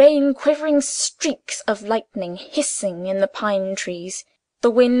 Rain quivering streaks of lightning hissing in the pine trees. The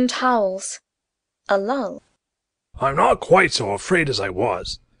wind howls. A lull. I'm not quite so afraid as I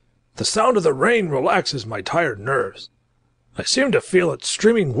was. The sound of the rain relaxes my tired nerves. I seem to feel its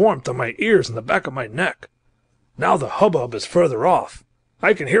streaming warmth on my ears and the back of my neck. Now the hubbub is further off.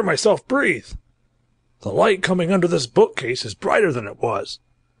 I can hear myself breathe. The light coming under this bookcase is brighter than it was.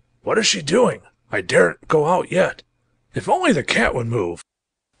 What is she doing? I daren't go out yet. If only the cat would move.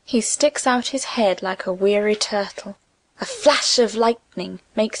 He sticks out his head like a weary turtle. A flash of lightning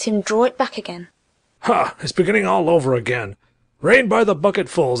makes him draw it back again. Ha! It's beginning all over again. Rain by the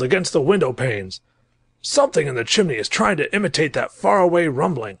bucketfuls against the window panes. Something in the chimney is trying to imitate that faraway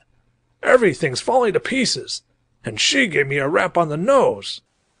rumbling. Everything's falling to pieces, and she gave me a rap on the nose.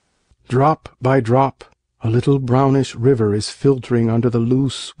 Drop by drop, a little brownish river is filtering under the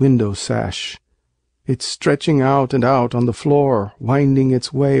loose window sash. It's stretching out and out on the floor, winding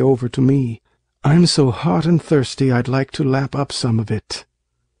its way over to me. I'm so hot and thirsty I'd like to lap up some of it.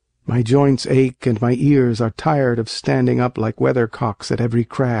 My joints ache and my ears are tired of standing up like weathercocks at every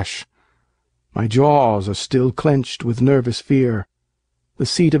crash. My jaws are still clenched with nervous fear. The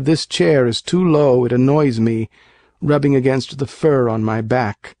seat of this chair is too low, it annoys me, rubbing against the fur on my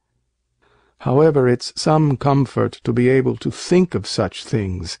back. However, it's some comfort to be able to think of such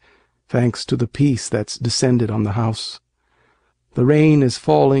things, thanks to the peace that's descended on the house. The rain is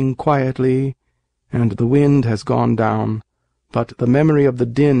falling quietly, and the wind has gone down, but the memory of the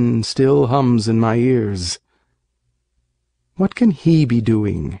din still hums in my ears. What can he be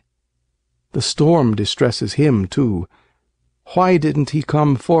doing? The storm distresses him, too. Why didn't he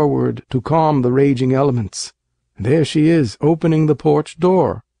come forward to calm the raging elements? There she is, opening the porch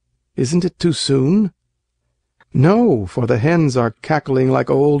door. Isn't it too soon? No, for the hens are cackling like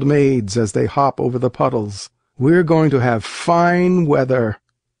old maids as they hop over the puddles. We're going to have fine weather.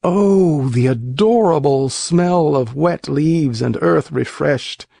 Oh, the adorable smell of wet leaves and earth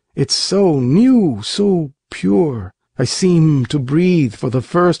refreshed. It's so new, so pure. I seem to breathe for the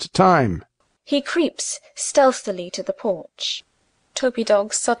first time. He creeps stealthily to the porch.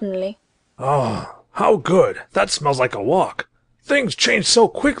 Toby-Dog suddenly. Oh, how good. That smells like a walk. Things change so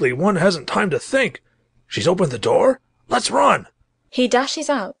quickly one hasn't time to think. She's opened the door? Let's run. He dashes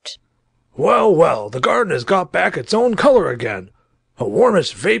out. Well, well, the garden has got back its own color again. A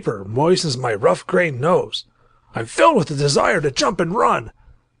warmish vapor moistens my rough-grained nose. I'm filled with the desire to jump and run.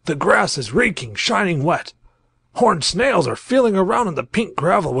 The grass is reeking, shining wet. Horned snails are feeling around in the pink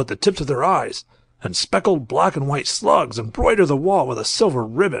gravel with the tips of their eyes, and speckled black and white slugs embroider the wall with a silver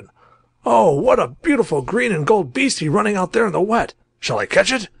ribbon. Oh, what a beautiful green and gold beastie running out there in the wet! Shall I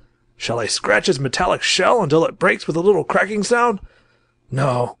catch it? Shall I scratch its metallic shell until it breaks with a little cracking sound?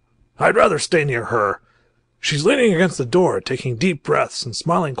 No, I'd rather stay near her. She's leaning against the door, taking deep breaths and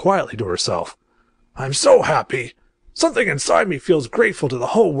smiling quietly to herself. I'm so happy. Something inside me feels grateful to the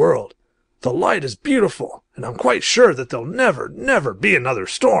whole world. The light is beautiful, and I'm quite sure that there'll never, never be another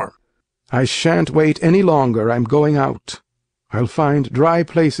storm. I shan't wait any longer. I'm going out. I'll find dry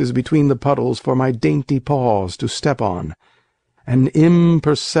places between the puddles for my dainty paws to step on. An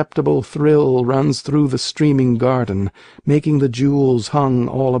imperceptible thrill runs through the streaming garden, making the jewels hung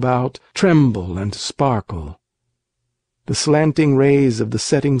all about tremble and sparkle. The slanting rays of the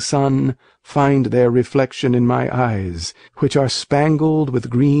setting sun find their reflection in my eyes, which are spangled with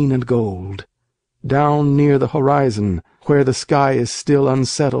green and gold. Down near the horizon, where the sky is still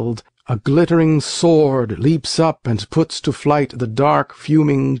unsettled, a glittering sword leaps up and puts to flight the dark,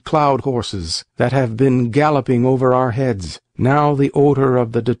 fuming cloud-horses that have been galloping over our heads. Now the odor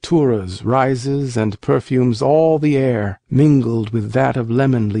of the daturas rises and perfumes all the air, mingled with that of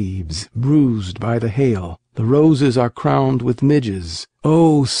lemon leaves, bruised by the hail. The roses are crowned with midges.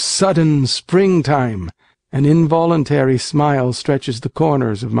 Oh, sudden springtime! An involuntary smile stretches the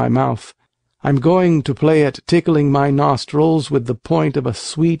corners of my mouth. I'm going to play at tickling my nostrils with the point of a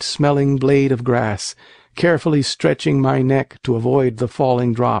sweet-smelling blade of grass, carefully stretching my neck to avoid the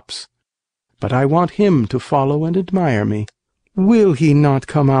falling drops. But I want him to follow and admire me. Will he not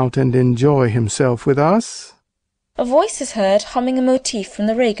come out and enjoy himself with us? A voice is heard humming a motif from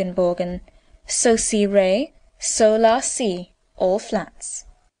the Regenbogen. So si re, so la si, all flats.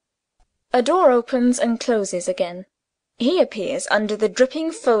 A door opens and closes again. He appears under the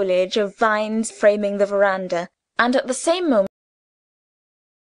dripping foliage of vines framing the veranda, and at the same moment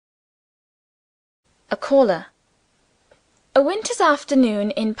a caller. A winter's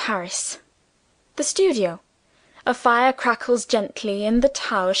afternoon in Paris. The studio. A fire crackles gently in the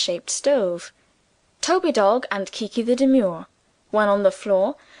tower-shaped stove. Toby-Dog and Kiki-the-Demure, one on the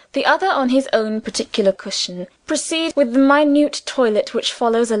floor, the other on his own particular cushion, proceed with the minute toilet which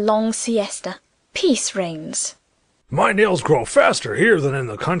follows a long siesta. Peace reigns. My nails grow faster here than in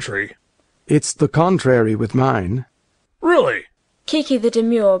the country. It's the contrary with mine. Really?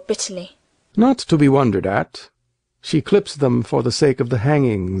 Kiki-the-Demure bitterly. Not to be wondered at. She clips them for the sake of the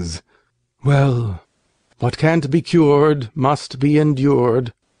hangings. Well, what can't be cured must be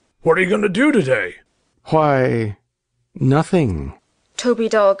endured. What are you going to do today? Why, nothing.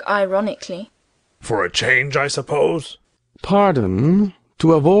 Toby-Dog ironically. For a change, I suppose? Pardon,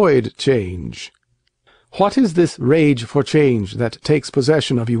 to avoid change. What is this rage for change that takes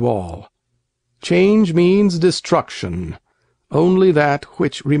possession of you all? Change means destruction. Only that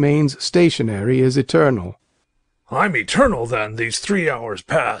which remains stationary is eternal. I'm eternal, then, these 3 hours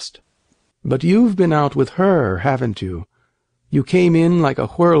past. But you've been out with her, haven't you? You came in like a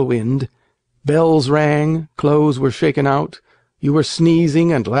whirlwind. Bells rang, clothes were shaken out. You were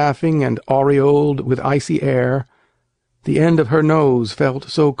sneezing and laughing and aureoled with icy air. The end of her nose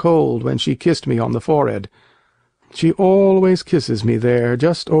felt so cold when she kissed me on the forehead. She always kisses me there,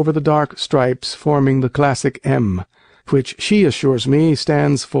 just over the dark stripes forming the classic M, which she assures me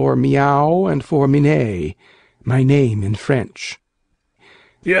stands for meow and for Minet, my name in French.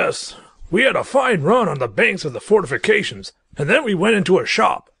 Yes, we had a fine run on the banks of the fortifications, and then we went into a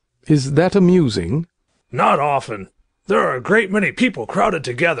shop. Is that amusing? Not often. There are a great many people crowded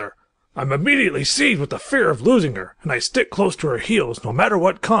together. I'm immediately seized with the fear of losing her, and I stick close to her heels no matter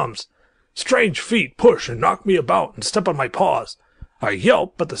what comes. Strange feet push and knock me about and step on my paws. I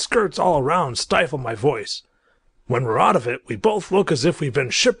yelp, but the skirts all around stifle my voice. When we're out of it, we both look as if we've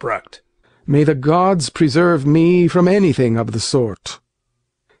been shipwrecked. May the gods preserve me from anything of the sort.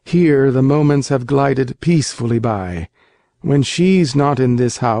 Here the moments have glided peacefully by. When she's not in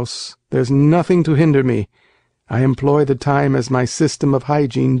this house, there's nothing to hinder me. I employ the time as my system of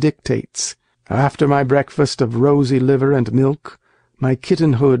hygiene dictates. After my breakfast of rosy liver and milk, my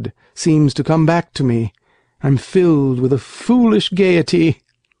kittenhood seems to come back to me. I'm filled with a foolish gaiety.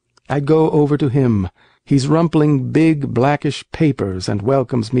 I go over to him. He's rumpling big blackish papers and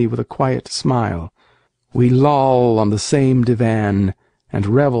welcomes me with a quiet smile. We loll on the same divan and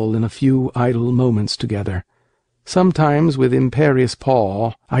revel in a few idle moments together. Sometimes with imperious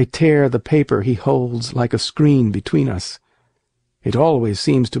paw I tear the paper he holds like a screen between us. It always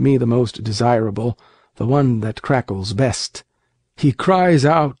seems to me the most desirable, the one that crackles best. He cries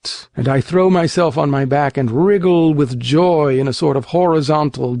out, and I throw myself on my back and wriggle with joy in a sort of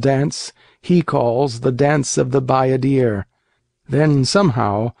horizontal dance he calls the dance of the bayadeer. Then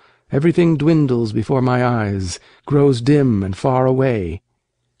somehow everything dwindles before my eyes, grows dim and far away.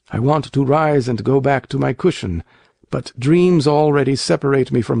 I want to rise and go back to my cushion, but dreams already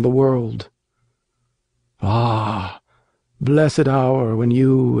separate me from the world. Ah, blessed hour when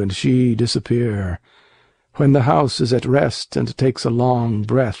you and she disappear, when the house is at rest and takes a long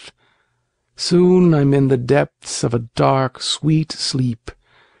breath. Soon I'm in the depths of a dark, sweet sleep.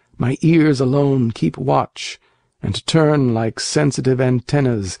 My ears alone keep watch and turn like sensitive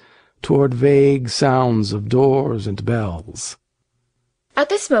antennas toward vague sounds of doors and bells. At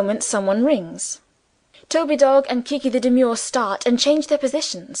this moment someone rings. Toby-Dog and Kiki-the-Demure start and change their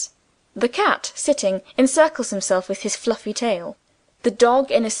positions. The cat, sitting, encircles himself with his fluffy tail. The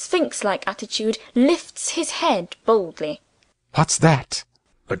dog, in a sphinx-like attitude, lifts his head boldly. What's that?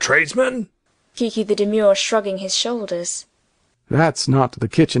 A tradesman? Kiki-the-Demure shrugging his shoulders. That's not the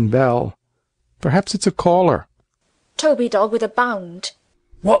kitchen bell. Perhaps it's a caller. Toby-Dog with a bound.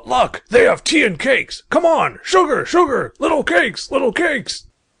 What luck! They have tea and cakes! Come on! Sugar, sugar! Little cakes, little cakes!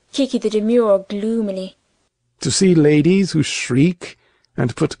 Kiki-the-Demure gloomily. To see ladies who shriek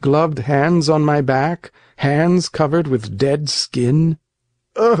and put gloved hands on my back, hands covered with dead skin?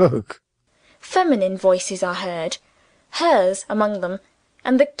 Ugh! Feminine voices are heard, hers among them,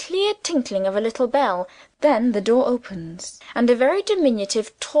 and the clear tinkling of a little bell. Then the door opens, and a very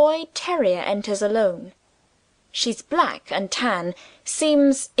diminutive toy terrier enters alone. She's black and tan,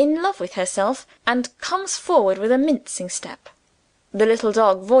 seems in love with herself, and comes forward with a mincing step. The little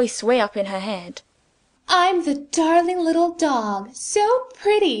dog, voice way up in her head. I'm the darling little dog, so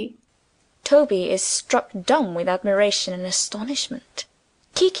pretty. Toby is struck dumb with admiration and astonishment.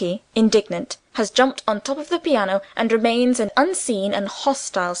 Kiki, indignant, has jumped on top of the piano and remains an unseen and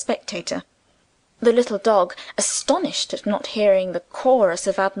hostile spectator. The little dog, astonished at not hearing the chorus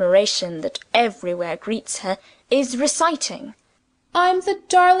of admiration that everywhere greets her, is reciting. I'm the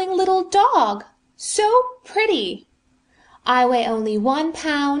darling little dog, so pretty. I weigh only 1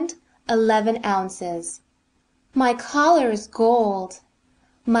 pound, 11 ounces. My collar is gold.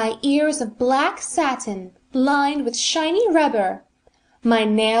 My ears of black satin, lined with shiny rubber. My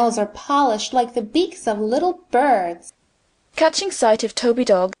nails are polished like the beaks of little birds. Catching sight of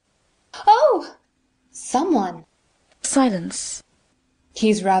Toby-Dog. Oh! Someone. Silence.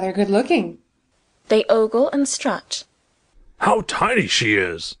 He's rather good looking. They ogle and strut. How tiny she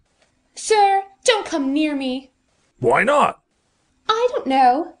is! Sir, don't come near me. Why not? I don't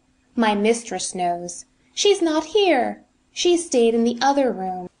know. My mistress knows. She's not here. She stayed in the other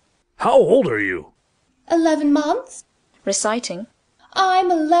room. How old are you? 11 months. Reciting.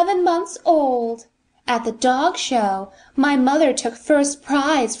 I'm 11 months old. At the dog show, my mother took first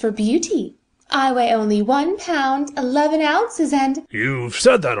prize for beauty. I weigh only 1 pound, 11 ounces and... You've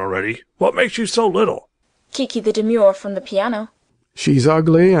said that already. What makes you so little? Kiki-the-Demure from the piano. She's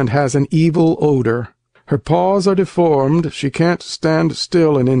ugly and has an evil odor. Her paws are deformed, she can't stand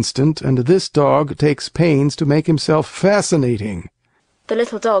still an instant, and this dog takes pains to make himself fascinating. The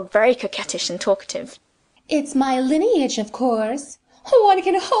little dog, very coquettish and talkative. It's my lineage, of course. One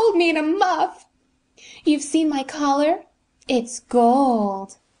can hold me in a muff. You've seen my collar? It's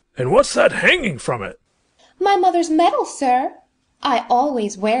gold. And what's that hanging from it? My mother's medal, sir. I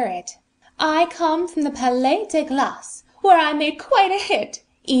always wear it. I come from the Palais des Glaces, where I made quite a hit.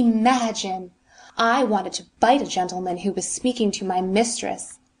 Imagine! I wanted to bite a gentleman who was speaking to my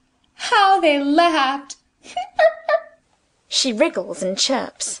mistress. How they laughed! She wriggles and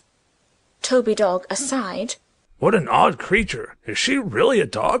chirps. Toby-Dog aside. What an odd creature. Is she really a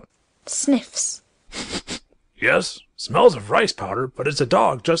dog? Sniffs. Yes, smells of rice powder, but it's a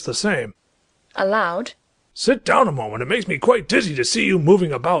dog just the same. Aloud. Sit down a moment. It makes me quite dizzy to see you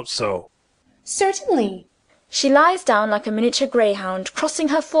moving about so. Certainly. She lies down like a miniature greyhound, crossing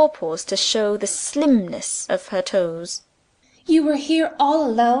her forepaws to show the slimness of her toes. You were here all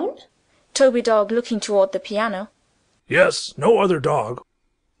alone? Toby-Dog looking toward the piano. Yes, no other dog.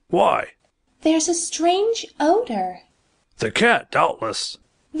 Why? There's a strange odor. The cat, doubtless.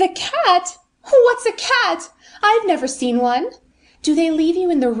 The cat? What's a cat? I've never seen one. Do they leave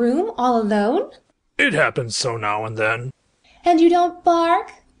you in the room all alone? It happens so now and then. And you don't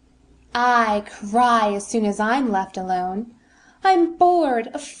bark? I cry as soon as I'm left alone. I'm bored,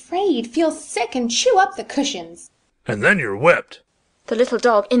 afraid, feel sick, and chew up the cushions. And then you're whipped. The little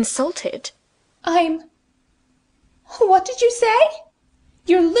dog insulted. What did you say?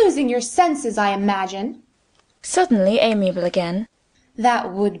 You're losing your senses, I imagine. Suddenly amiable again.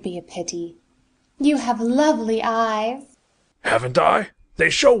 That would be a pity. You have lovely eyes. Haven't I? They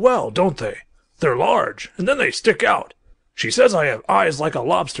show well, don't they? They're large, and then they stick out. She says I have eyes like a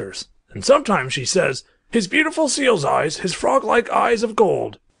lobster's, and sometimes she says, his beautiful seal's eyes, his frog-like eyes of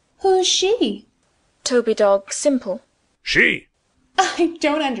gold. Who's she? Toby-Dog simple. She. I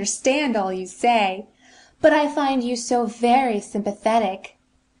don't understand all you say, but I find you so very sympathetic.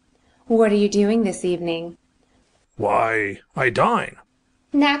 What are you doing this evening? Why, I dine.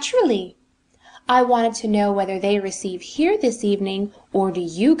 Naturally. I wanted to know whether they receive here this evening, or do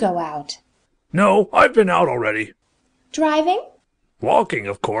you go out? No, I've been out already. Driving? Walking,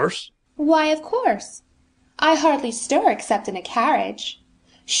 of course. Why, of course. I hardly stir except in a carriage.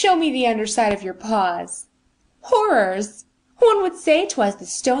 Show me the underside of your paws. Horrors! One would say 'twas the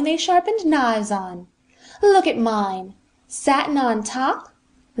stone they sharpened knives on. Look at mine. Satin on top,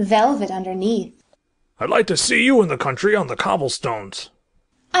 velvet underneath. I'd like to see you in the country on the cobblestones.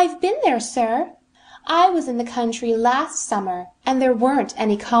 I've been there, sir. I was in the country last summer, and there weren't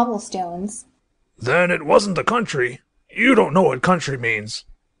any cobblestones. Then it wasn't the country. You don't know what country means.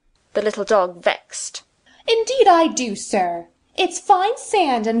 The little dog vexed. Indeed I do, sir. It's fine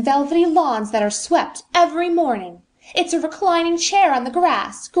sand and velvety lawns that are swept every morning. It's a reclining chair on the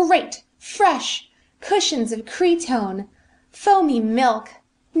grass, great, fresh, cushions of cretonne, foamy milk,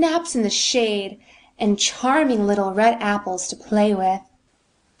 naps in the shade, and charming little red apples to play with.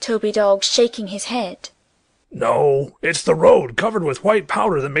 Toby-Dog shaking his head. No, it's the road covered with white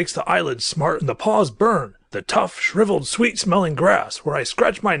powder that makes the eyelids smart and the paws burn. The tough, shriveled, sweet-smelling grass where I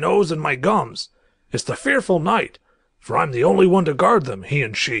scratch my nose and my gums. It's the fearful night, for I'm the only one to guard them, he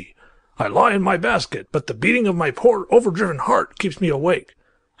and she. I lie in my basket, but the beating of my poor overdriven heart keeps me awake.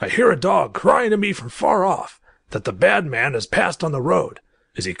 I hear a dog crying to me from far off that the bad man has passed on the road.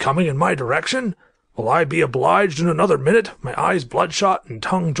 Is he coming in my direction? Will I be obliged in another minute, my eyes bloodshot and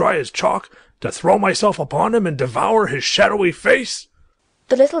tongue dry as chalk, to throw myself upon him and devour his shadowy face?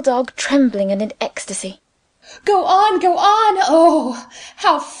 The little dog trembling and in ecstasy. Go on, go on! Oh,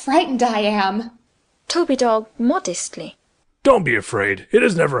 how frightened I am! Toby-Dog modestly. Don't be afraid. It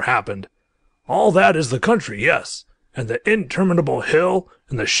has never happened. All that is the country, yes, and the interminable hill,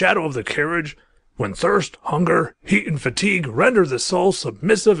 and the shadow of the carriage, when thirst, hunger, heat, and fatigue render the soul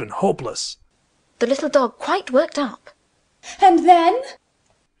submissive and hopeless. The little dog quite worked up. And then?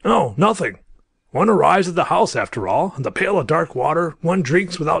 Oh, nothing. One arrives at the house, after all, and the pail of dark water one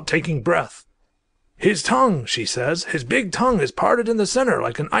drinks without taking breath. His tongue, she says, his big tongue is parted in the center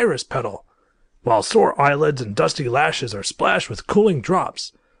like an iris petal, while sore eyelids and dusty lashes are splashed with cooling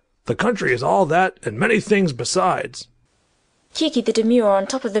drops. The country is all that, and many things besides. Kiki-the-Demure on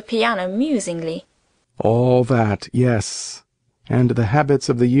top of the piano musingly. All that, yes, and the habits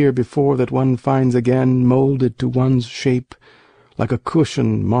of the year before that one finds again moulded to one's shape, like a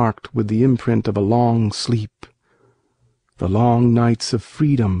cushion marked with the imprint of a long sleep. The long nights of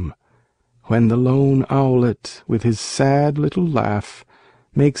freedom, when the lone owlet, with his sad little laugh,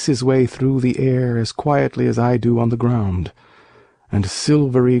 makes his way through the air as quietly as I do on the ground, and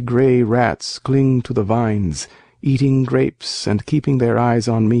silvery grey rats cling to the vines, eating grapes and keeping their eyes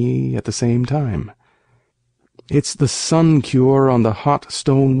on me at the same time. It's the sun-cure on the hot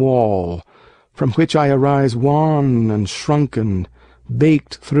stone wall, from which I arise wan and shrunken,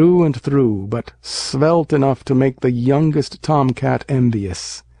 baked through and through, but svelte enough to make the youngest tomcat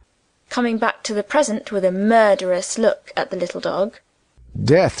envious. Coming back to the present with a murderous look at the little dog.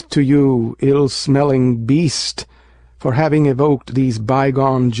 Death to you, ill-smelling beast, for having evoked these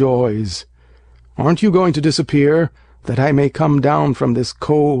bygone joys. Aren't you going to disappear, that I may come down from this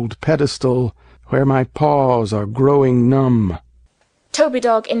cold pedestal, where my paws are growing numb?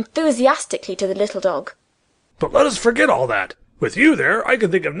 Toby-Dog enthusiastically to the little dog. But let us forget all that. With you there, I can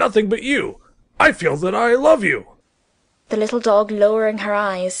think of nothing but you. I feel that I love you. The little dog lowering her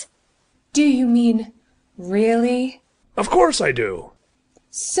eyes. Do you mean really? Of course I do.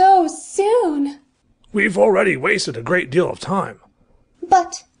 So soon? We've already wasted a great deal of time.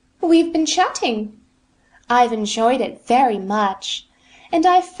 But we've been chatting. I've enjoyed it very much, and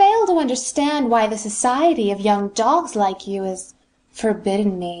I fail to understand why the society of young dogs like you is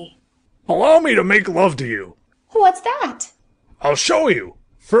forbidden me. Allow me to make love to you. What's that? I'll show you.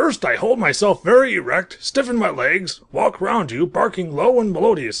 First, I hold myself very erect, stiffen my legs, walk round you, barking low and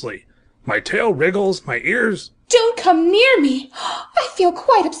melodiously. My tail wriggles, my ears... Don't come near me! I feel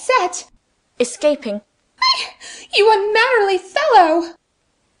quite upset. Escaping. You unmannerly fellow!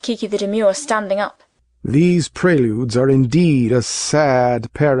 Kiki-the-Demure standing up. These preludes are indeed a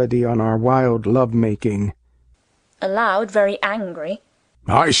sad parody on our wild love-making. Aloud, very angry.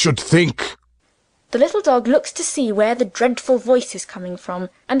 I should think... The little dog looks to see where the dreadful voice is coming from,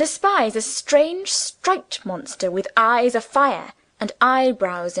 and espies a strange striped monster with eyes afire, and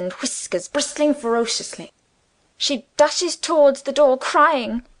eyebrows and whiskers bristling ferociously. She dashes towards the door,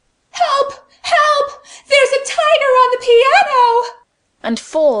 crying, Help! Help! There's a tiger on the piano! And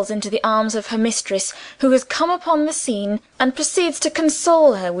falls into the arms of her mistress, who has come upon the scene, and proceeds to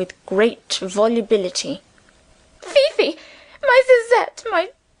console her with great volubility. Fifi! My Suzette,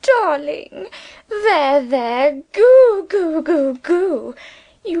 my darling! There, goo, goo, goo, goo!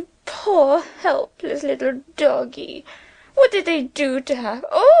 You poor helpless little doggy! What did they do to her?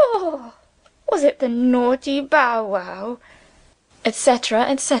 Oh! Was it the naughty Bow-wow? Etc.,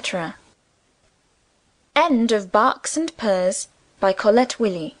 etc. End of Barks and Purrs by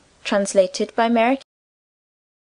Colette-Willy, translated by Mary